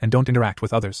state and don't interact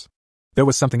with others. There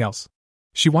was something else.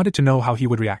 She wanted to know how he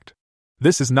would react.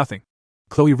 This is nothing.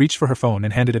 Chloe reached for her phone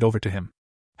and handed it over to him.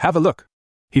 Have a look.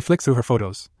 He flicked through her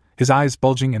photos, his eyes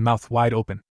bulging and mouth wide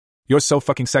open. You're so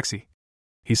fucking sexy,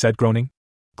 he said, groaning.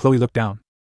 Chloe looked down.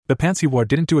 The pants he wore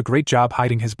didn't do a great job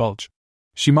hiding his bulge.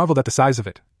 She marveled at the size of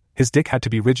it. His dick had to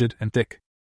be rigid and thick.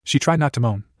 She tried not to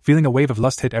moan, feeling a wave of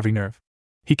lust hit every nerve.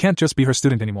 He can't just be her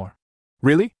student anymore.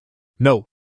 Really? No.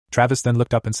 Travis then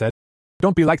looked up and said,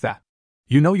 Don't be like that.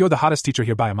 You know you're the hottest teacher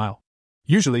here by a mile.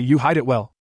 Usually you hide it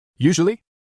well. Usually?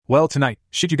 Well, tonight,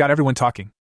 shit, you got everyone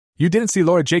talking. You didn't see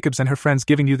Laura Jacobs and her friends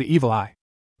giving you the evil eye.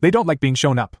 They don't like being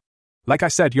shown up. Like I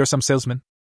said, you're some salesman.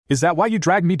 Is that why you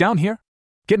dragged me down here?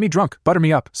 Get me drunk, butter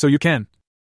me up, so you can.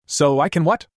 So I can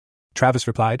what? Travis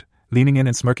replied, leaning in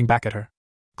and smirking back at her.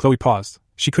 Chloe paused.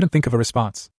 She couldn't think of a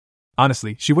response.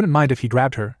 Honestly, she wouldn't mind if he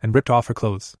grabbed her and ripped off her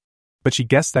clothes. But she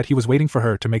guessed that he was waiting for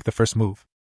her to make the first move.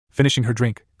 Finishing her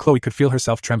drink, Chloe could feel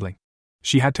herself trembling.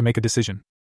 She had to make a decision.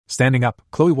 Standing up,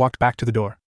 Chloe walked back to the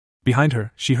door. Behind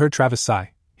her, she heard Travis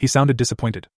sigh. He sounded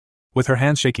disappointed. With her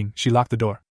hands shaking, she locked the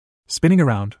door. Spinning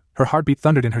around, her heartbeat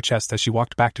thundered in her chest as she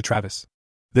walked back to Travis.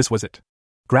 This was it.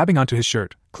 Grabbing onto his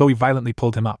shirt, Chloe violently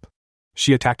pulled him up.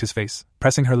 She attacked his face,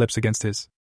 pressing her lips against his.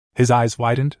 His eyes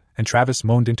widened, and Travis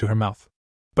moaned into her mouth.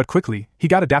 But quickly, he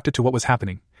got adapted to what was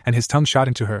happening, and his tongue shot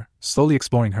into her, slowly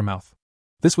exploring her mouth.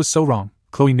 This was so wrong,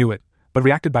 Chloe knew it, but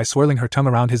reacted by swirling her tongue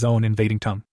around his own invading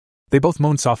tongue. They both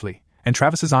moaned softly, and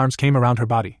Travis's arms came around her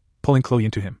body, pulling Chloe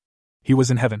into him. He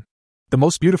was in heaven. The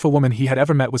most beautiful woman he had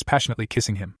ever met was passionately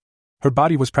kissing him. Her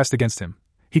body was pressed against him.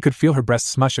 He could feel her breasts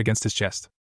smush against his chest.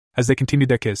 As they continued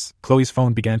their kiss, Chloe's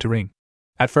phone began to ring.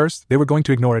 At first, they were going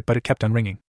to ignore it, but it kept on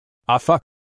ringing. "Ah, fuck,"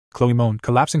 Chloe moaned,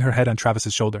 collapsing her head on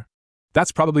Travis's shoulder.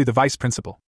 "That's probably the vice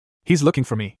principal. He's looking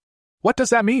for me." "What does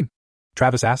that mean?"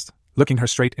 Travis asked, looking her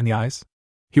straight in the eyes.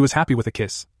 He was happy with the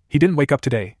kiss. He didn't wake up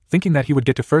today, thinking that he would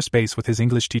get to first base with his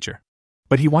English teacher.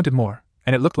 But he wanted more,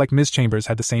 and it looked like Ms. Chambers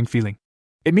had the same feeling.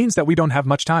 "It means that we don't have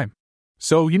much time.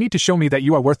 So you need to show me that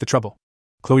you are worth the trouble,"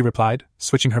 Chloe replied,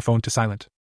 switching her phone to silent.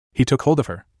 He took hold of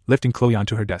her, lifting Chloe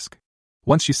onto her desk.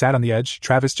 Once she sat on the edge,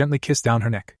 Travis gently kissed down her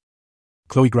neck.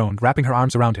 Chloe groaned, wrapping her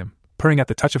arms around him, purring at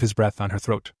the touch of his breath on her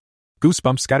throat.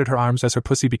 Goosebumps scattered her arms as her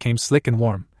pussy became slick and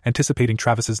warm, anticipating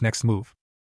Travis's next move.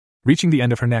 Reaching the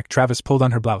end of her neck, Travis pulled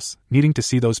on her blouse, needing to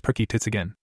see those perky tits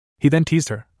again. He then teased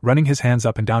her, running his hands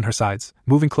up and down her sides,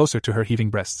 moving closer to her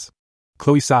heaving breasts.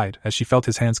 Chloe sighed as she felt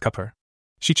his hands cup her.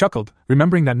 She chuckled,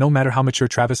 remembering that no matter how mature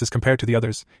Travis is compared to the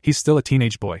others, he's still a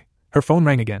teenage boy. Her phone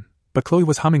rang again, but Chloe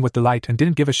was humming with delight and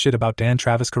didn't give a shit about Dan.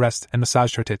 Travis caressed and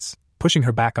massaged her tits, pushing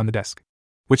her back on the desk,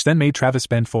 which then made Travis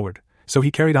bend forward, so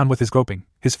he carried on with his groping,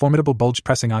 his formidable bulge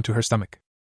pressing onto her stomach.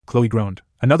 Chloe groaned.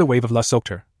 Another wave of lust soaked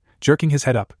her. Jerking his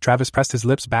head up, Travis pressed his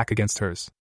lips back against hers.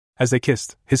 As they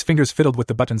kissed, his fingers fiddled with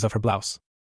the buttons of her blouse.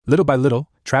 Little by little,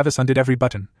 Travis undid every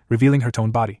button, revealing her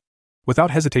toned body.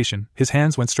 Without hesitation, his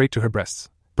hands went straight to her breasts.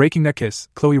 Breaking their kiss,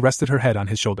 Chloe rested her head on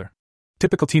his shoulder.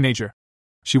 "Typical teenager,"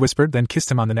 she whispered, then kissed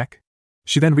him on the neck.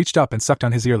 She then reached up and sucked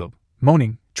on his earlobe.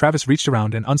 Moaning, Travis reached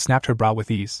around and unsnapped her bra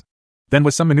with ease. Then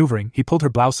with some maneuvering, he pulled her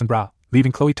blouse and bra,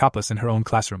 leaving Chloe topless in her own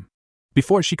classroom.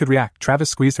 Before she could react,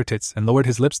 Travis squeezed her tits and lowered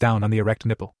his lips down on the erect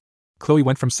nipple. Chloe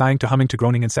went from sighing to humming to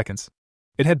groaning in seconds.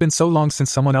 It had been so long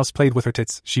since someone else played with her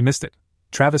tits, she missed it.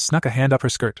 Travis snuck a hand up her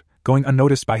skirt, going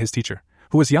unnoticed by his teacher,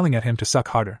 who was yelling at him to suck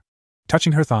harder.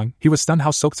 Touching her thong, he was stunned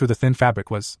how soaked through the thin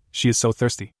fabric was. "She is so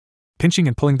thirsty." Pinching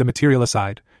and pulling the material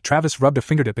aside, Travis rubbed a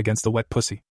fingertip against the wet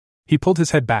pussy. He pulled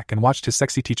his head back and watched his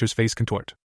sexy teacher's face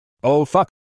contort. "Oh fuck!"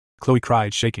 Chloe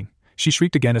cried, shaking. She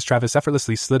shrieked again as Travis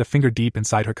effortlessly slid a finger deep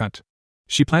inside her cunt.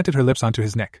 She planted her lips onto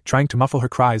his neck, trying to muffle her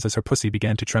cries as her pussy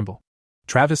began to tremble.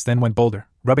 Travis then went bolder,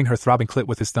 rubbing her throbbing clit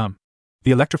with his thumb.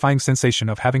 The electrifying sensation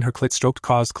of having her clit stroked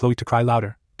caused Chloe to cry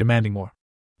louder, demanding more.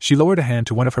 She lowered a hand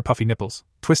to one of her puffy nipples,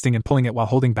 twisting and pulling it while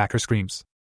holding back her screams.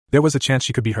 There was a chance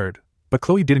she could be heard, but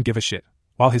Chloe didn't give a shit.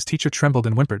 While his teacher trembled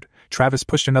and whimpered, Travis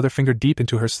pushed another finger deep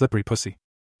into her slippery pussy.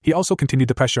 He also continued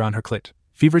the pressure on her clit,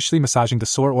 feverishly massaging the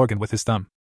sore organ with his thumb.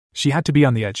 She had to be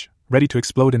on the edge, ready to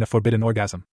explode in a forbidden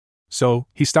orgasm. So,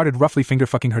 he started roughly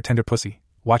finger-fucking her tender pussy,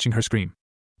 watching her scream.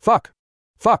 "Fuck!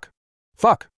 Fuck!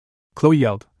 Fuck!" Chloe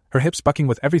yelled, her hips bucking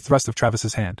with every thrust of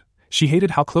Travis's hand. She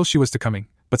hated how close she was to coming,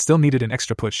 but still needed an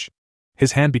extra push.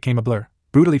 His hand became a blur,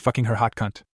 brutally fucking her hot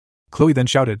cunt. Chloe then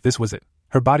shouted this was it.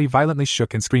 Her body violently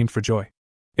shook and screamed for joy.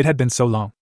 It had been so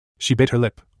long. She bit her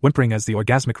lip, whimpering as the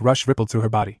orgasmic rush rippled through her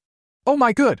body. "Oh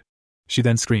my good!" she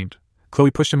then screamed.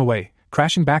 Chloe pushed him away,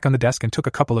 crashing back on the desk and took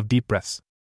a couple of deep breaths.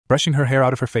 Brushing her hair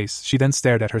out of her face, she then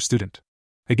stared at her student.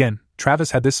 Again,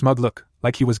 Travis had this smug look,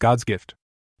 like he was God's gift.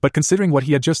 But considering what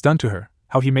he had just done to her,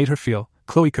 how he made her feel,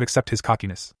 Chloe could accept his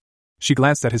cockiness. She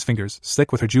glanced at his fingers,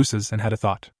 slick with her juices, and had a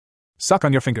thought. "Suck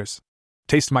on your fingers.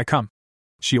 Taste my cum,"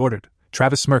 she ordered.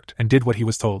 Travis smirked and did what he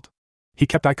was told. He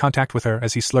kept eye contact with her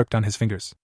as he slurped on his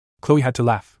fingers. Chloe had to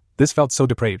laugh. This felt so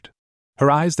depraved.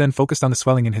 Her eyes then focused on the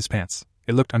swelling in his pants.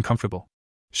 It looked uncomfortable.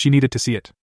 She needed to see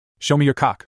it. "Show me your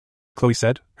cock," Chloe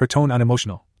said, her tone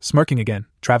unemotional. Smirking again,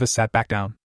 Travis sat back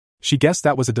down. She guessed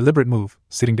that was a deliberate move,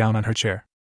 sitting down on her chair.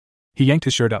 He yanked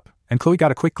his shirt up, and Chloe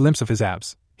got a quick glimpse of his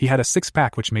abs. He had a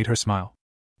six-pack which made her smile.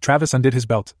 Travis undid his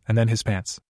belt, and then his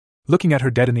pants. Looking at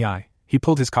her dead in the eye, he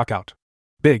pulled his cock out.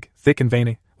 Big, thick and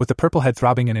veiny, with the purple head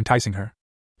throbbing and enticing her.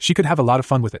 She could have a lot of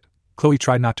fun with it. Chloe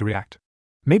tried not to react.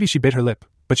 Maybe she bit her lip,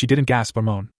 but she didn't gasp or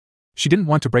moan. She didn't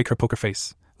want to break her poker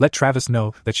face, let Travis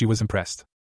know that she was impressed.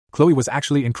 Chloe was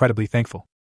actually incredibly thankful.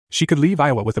 She could leave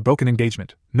Iowa with a broken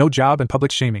engagement, no job and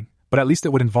public shaming, but at least it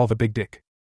would involve a big dick.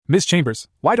 "Ms. Chambers,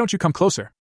 why don't you come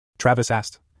closer?" Travis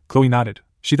asked. Chloe nodded.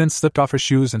 She then slipped off her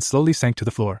shoes and slowly sank to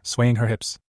the floor, swaying her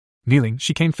hips. Kneeling,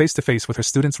 she came face to face with her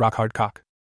student's rock-hard cock.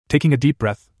 Taking a deep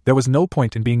breath, there was no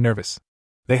point in being nervous.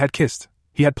 They had kissed.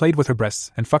 He had played with her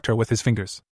breasts and fucked her with his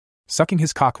fingers. Sucking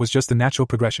his cock was just a natural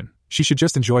progression. She should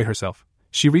just enjoy herself.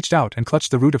 She reached out and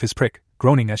clutched the root of his prick,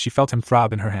 groaning as she felt him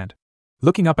throb in her hand.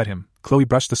 Looking up at him, Chloe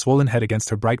brushed the swollen head against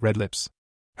her bright red lips.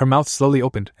 Her mouth slowly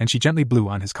opened and she gently blew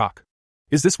on his cock.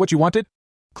 "Is this what you wanted?"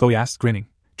 Chloe asked, grinning.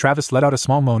 Travis let out a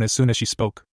small moan as soon as she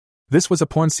spoke. This was a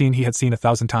porn scene he had seen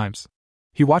 1,000 times.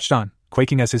 He watched on,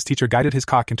 quaking as his teacher guided his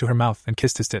cock into her mouth and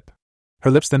kissed his tip.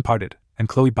 Her lips then parted, and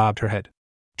Chloe bobbed her head.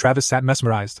 Travis sat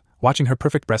mesmerized, watching her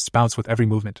perfect breasts bounce with every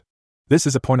movement. This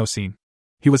is a porno scene.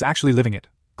 He was actually living it.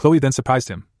 Chloe then surprised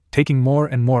him, taking more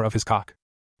and more of his cock.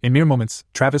 In mere moments,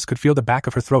 Travis could feel the back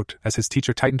of her throat as his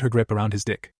teacher tightened her grip around his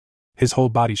dick. His whole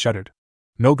body shuddered.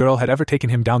 No girl had ever taken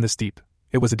him down this deep.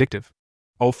 It was addictive.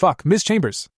 Oh fuck, Ms.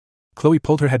 Chambers! Chloe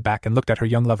pulled her head back and looked at her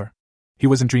young lover. He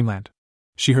was in dreamland.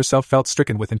 She herself felt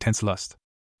stricken with intense lust.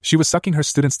 She was sucking her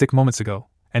student's dick moments ago,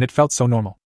 and it felt so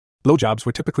normal. Blowjobs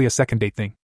were typically a second date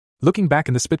thing. Looking back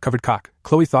in the spit-covered cock,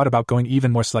 Chloe thought about going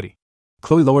even more slutty.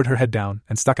 Chloe lowered her head down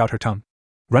and stuck out her tongue.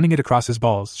 Running it across his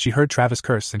balls, she heard Travis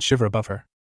curse and shiver above her.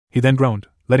 He then groaned,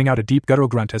 letting out a deep guttural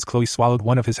grunt as Chloe swallowed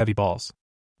one of his heavy balls.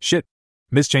 Shit!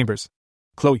 Ms. Chambers!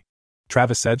 Chloe!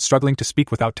 Travis said, struggling to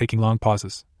speak without taking long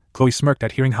pauses. Chloe smirked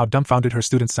at hearing how dumbfounded her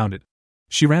student sounded.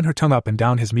 She ran her tongue up and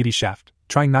down his meaty shaft,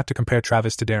 trying not to compare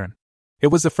Travis to Darren. It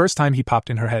was the first time he popped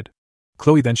in her head.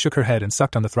 Chloe then shook her head and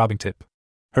sucked on the throbbing tip.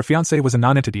 Her fiancé was a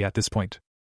non-entity at this point.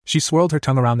 She swirled her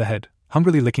tongue around the head,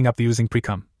 hungrily licking up the oozing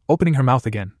pre-cum. Opening her mouth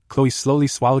again, Chloe slowly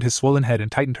swallowed his swollen head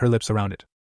and tightened her lips around it.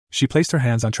 She placed her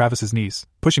hands on Travis's knees,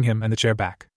 pushing him and the chair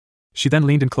back. She then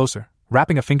leaned in closer,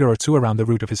 wrapping a finger or two around the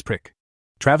root of his prick.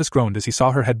 Travis groaned as he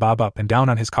saw her head bob up and down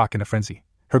on his cock in a frenzy,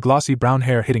 her glossy brown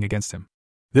hair hitting against him.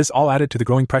 This all added to the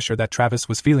growing pressure that Travis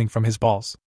was feeling from his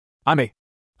balls.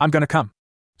 I'm gonna come.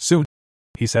 Soon,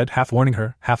 he said, half warning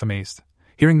her, half amazed.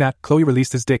 Hearing that, Chloe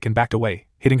released his dick and backed away,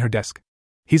 hitting her desk.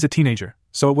 He's a teenager,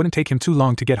 so it wouldn't take him too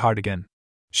long to get hard again.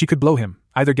 She could blow him,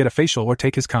 either get a facial or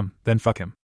take his cum, then fuck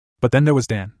him. But then there was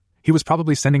Dan. He was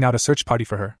probably sending out a search party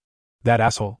for her. That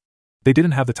asshole. They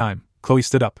didn't have the time. Chloe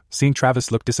stood up, seeing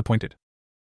Travis look disappointed.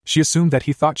 She assumed that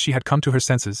he thought she had come to her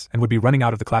senses and would be running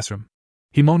out of the classroom.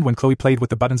 He moaned when Chloe played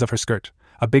with the buttons of her skirt,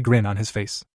 a big grin on his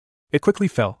face. It quickly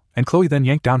fell, and Chloe then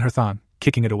yanked down her thong,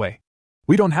 kicking it away.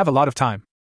 We don't have a lot of time,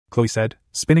 Chloe said,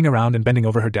 spinning around and bending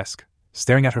over her desk.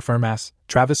 Staring at her firm ass,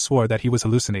 Travis swore that he was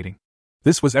hallucinating.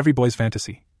 This was every boy's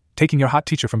fantasy. Taking your hot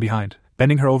teacher from behind,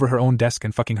 bending her over her own desk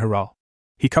and fucking her raw.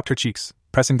 He cupped her cheeks,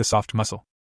 pressing the soft muscle.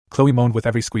 Chloe moaned with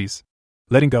every squeeze.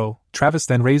 Letting go, Travis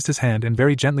then raised his hand and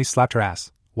very gently slapped her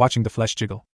ass, watching the flesh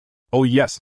jiggle. Oh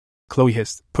yes, Chloe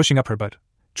hissed, pushing up her butt.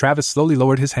 Travis slowly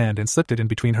lowered his hand and slipped it in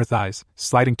between her thighs,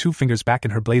 sliding 2 fingers back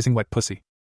in her blazing wet pussy.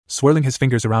 Swirling his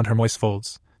fingers around her moist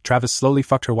folds, Travis slowly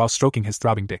fucked her while stroking his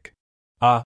throbbing dick.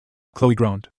 Chloe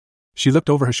groaned. She looked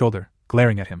over her shoulder,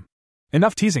 glaring at him.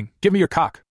 Enough teasing, give me your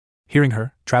cock. Hearing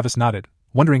her, Travis nodded,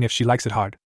 wondering if she likes it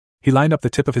hard. He lined up the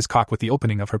tip of his cock with the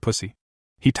opening of her pussy.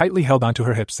 He tightly held onto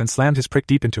her hips and slammed his prick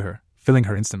deep into her, filling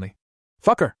her instantly.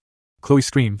 Fuck her! Chloe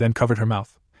screamed, then covered her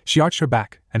mouth. She arched her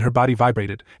back, and her body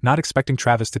vibrated, not expecting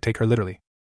Travis to take her literally.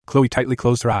 Chloe tightly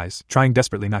closed her eyes, trying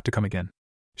desperately not to come again.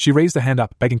 She raised a hand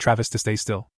up, begging Travis to stay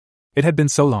still. It had been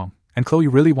so long, and Chloe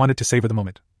really wanted to savor the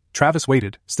moment. Travis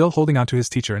waited, still holding onto his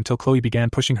teacher until Chloe began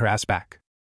pushing her ass back.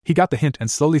 He got the hint and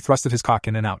slowly thrusted his cock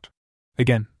in and out.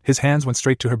 Again, his hands went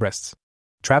straight to her breasts.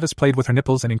 Travis played with her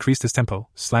nipples and increased his tempo,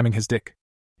 slamming his dick.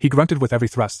 He grunted with every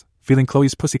thrust, feeling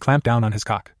Chloe's pussy clamp down on his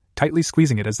cock, tightly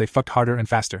squeezing it as they fucked harder and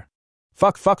faster.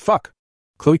 Fuck, fuck, fuck!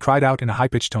 Chloe cried out in a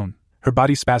high-pitched tone. Her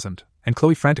body spasmed, and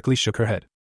Chloe frantically shook her head.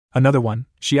 Another one,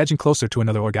 she edging closer to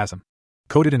another orgasm.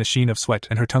 Coated in a sheen of sweat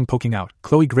and her tongue poking out,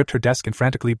 Chloe gripped her desk and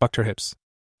frantically bucked her hips.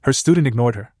 Her student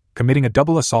ignored her, committing a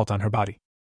double assault on her body.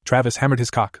 Travis hammered his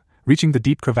cock, reaching the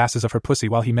deep crevasses of her pussy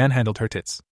while he manhandled her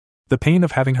tits. The pain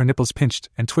of having her nipples pinched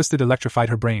and twisted electrified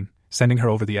her brain, sending her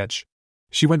over the edge.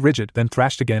 She went rigid, then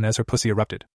thrashed again as her pussy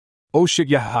erupted. Oh shit,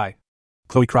 yeah, hi!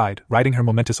 Chloe cried, riding her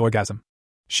momentous orgasm.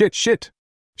 Shit, shit!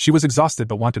 She was exhausted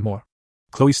but wanted more.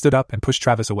 Chloe stood up and pushed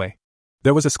Travis away.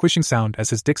 There was a squishing sound as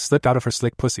his dick slipped out of her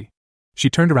slick pussy. She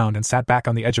turned around and sat back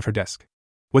on the edge of her desk.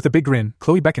 With a big grin,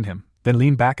 Chloe beckoned him, then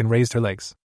leaned back and raised her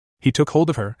legs. He took hold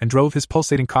of her and drove his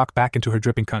pulsating cock back into her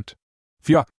dripping cunt.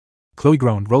 Fuck! Chloe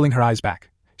groaned, rolling her eyes back.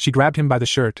 She grabbed him by the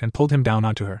shirt and pulled him down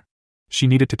onto her. She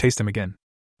needed to taste him again.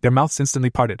 Their mouths instantly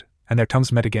parted, and their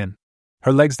tongues met again.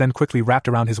 Her legs then quickly wrapped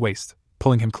around his waist,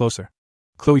 pulling him closer.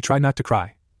 Chloe tried not to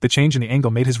cry. The change in the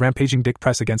angle made his rampaging dick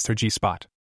press against her G-spot.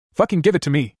 Fucking give it to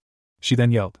me! She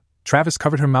then yelled. Travis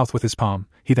covered her mouth with his palm.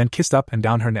 He then kissed up and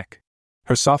down her neck.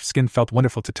 Her soft skin felt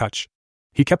wonderful to touch.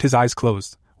 He kept his eyes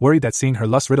closed, worried that seeing her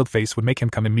lust-riddled face would make him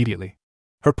come immediately.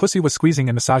 Her pussy was squeezing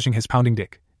and massaging his pounding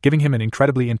dick, giving him an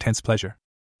incredibly intense pleasure.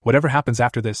 Whatever happens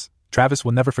after this, Travis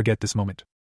will never forget this moment.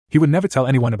 He would never tell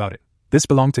anyone about it. This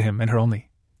belonged to him and her only.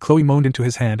 Chloe moaned into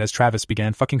his hand as Travis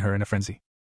began fucking her in a frenzy.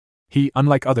 He,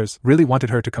 unlike others, really wanted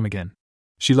her to come again.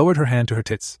 She lowered her hand to her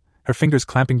tits, her fingers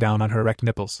clamping down on her erect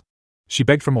nipples. She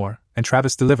begged for more, and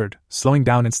Travis delivered, slowing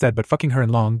down instead but fucking her in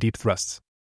long, deep thrusts.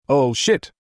 Oh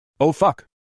shit! Oh fuck!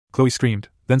 Chloe screamed,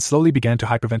 then slowly began to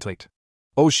hyperventilate.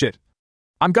 Oh shit!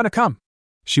 I'm gonna come!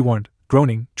 She warned.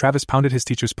 Groaning, Travis pounded his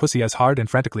teacher's pussy as hard and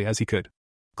frantically as he could.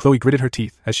 Chloe gritted her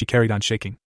teeth as she carried on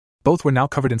shaking. Both were now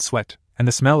covered in sweat, and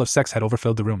the smell of sex had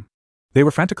overfilled the room. They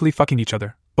were frantically fucking each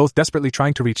other, both desperately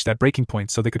trying to reach that breaking point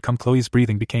so they could come. Chloe's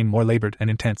breathing became more labored and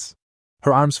intense.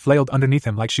 Her arms flailed underneath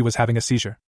him like she was having a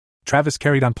seizure. Travis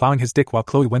carried on plowing his dick while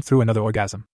Chloe went through another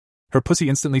orgasm. Her pussy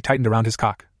instantly tightened around his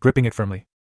cock, gripping it firmly.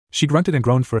 She grunted and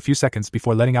groaned for a few seconds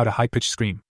before letting out a high-pitched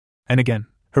scream. And again,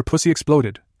 her pussy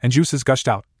exploded, and juices gushed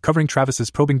out, covering Travis's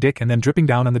probing dick and then dripping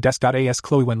down on the desk. As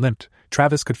Chloe went limp,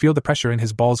 Travis could feel the pressure in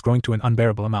his balls growing to an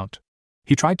unbearable amount.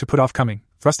 He tried to put off coming,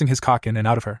 thrusting his cock in and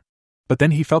out of her. But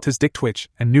then he felt his dick twitch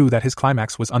and knew that his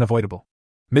climax was unavoidable.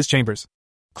 Ms. Chambers.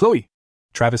 Chloe!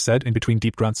 Travis said in between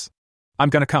deep grunts. I'm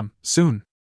gonna come, soon.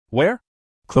 Where?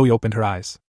 Chloe opened her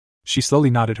eyes. She slowly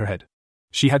nodded her head.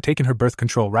 She had taken her birth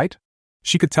control, right?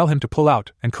 She could tell him to pull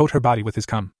out and coat her body with his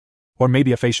cum. Or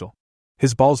maybe a facial.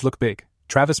 His balls look big.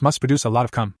 Travis must produce a lot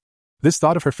of cum. This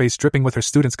thought of her face dripping with her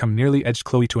student's cum nearly edged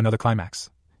Chloe to another climax.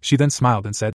 She then smiled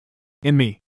and said, In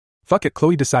me. Fuck it.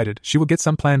 Chloe decided she would get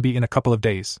some plan B in a couple of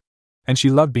days. And she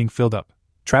loved being filled up.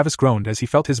 Travis groaned as he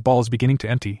felt his balls beginning to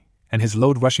empty, and his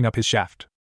load rushing up his shaft.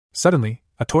 Suddenly,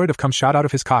 a torrent of cum shot out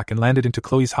of his cock and landed into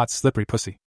Chloe's hot, slippery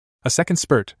pussy. A second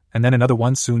spurt, and then another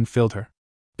one soon filled her.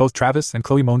 Both Travis and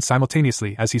Chloe moaned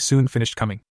simultaneously as he soon finished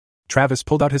coming. Travis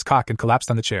pulled out his cock and collapsed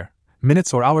on the chair.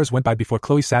 Minutes or hours went by before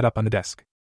Chloe sat up on the desk.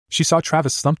 She saw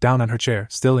Travis slumped down on her chair,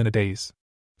 still in a daze.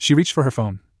 She reached for her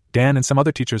phone. Dan and some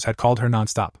other teachers had called her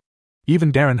nonstop.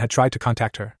 Even Darren had tried to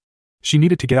contact her. She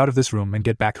needed to get out of this room and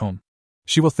get back home.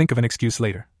 She will think of an excuse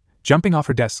later. Jumping off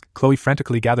her desk, Chloe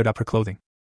frantically gathered up her clothing.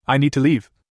 I need to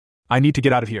leave. I need to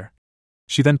get out of here.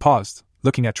 She then paused,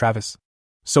 looking at Travis.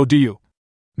 So do you?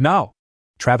 Now.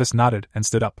 Travis nodded and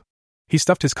stood up. He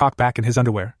stuffed his cock back in his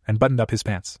underwear and buttoned up his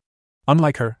pants.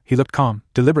 Unlike her, he looked calm,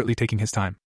 deliberately taking his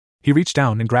time. He reached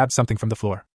down and grabbed something from the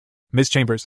floor. Ms.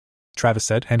 Chambers, Travis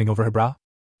said, handing over her bra.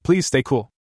 Please stay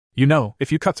cool. You know,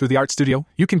 if you cut through the art studio,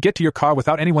 you can get to your car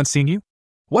without anyone seeing you?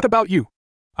 What about you?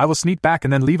 I will sneak back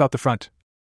and then leave out the front,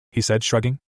 he said,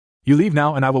 shrugging. You leave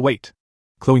now and I will wait.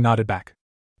 Chloe nodded back.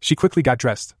 She quickly got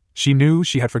dressed. She knew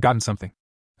she had forgotten something.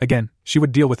 Again, she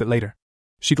would deal with it later.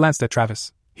 She glanced at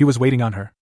Travis. He was waiting on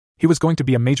her. He was going to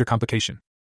be a major complication.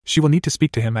 She will need to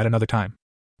speak to him at another time.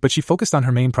 But she focused on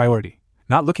her main priority,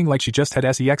 not looking like she just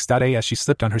had sex. As she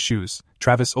slipped on her shoes,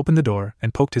 Travis opened the door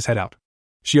and poked his head out.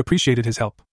 She appreciated his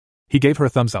help. He gave her a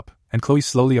thumbs up, and Chloe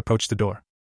slowly approached the door.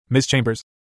 Ms. Chambers,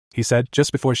 he said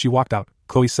just before she walked out.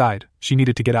 Chloe sighed. She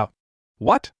needed to get out.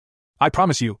 What? I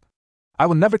promise you. I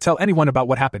will never tell anyone about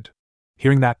what happened.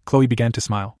 Hearing that, Chloe began to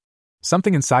smile.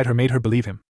 Something inside her made her believe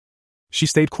him. She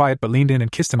stayed quiet but leaned in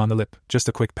and kissed him on the lip, just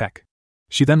a quick peck.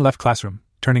 She then left classroom,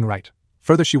 turning right.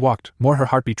 Further she walked, more her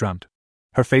heartbeat drummed.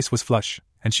 Her face was flush,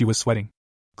 and she was sweating.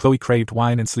 Chloe craved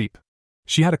wine and sleep.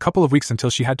 She had a couple of weeks until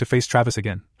she had to face Travis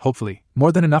again, hopefully,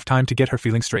 more than enough time to get her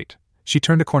feeling straight. She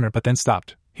turned a corner but then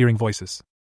stopped, hearing voices.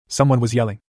 Someone was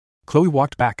yelling. Chloe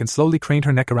walked back and slowly craned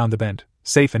her neck around the bend,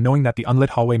 safe and knowing that the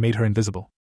unlit hallway made her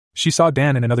invisible. She saw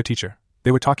Dan and another teacher.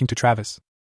 They were talking to Travis.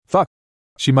 Fuck,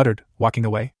 she muttered, walking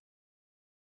away.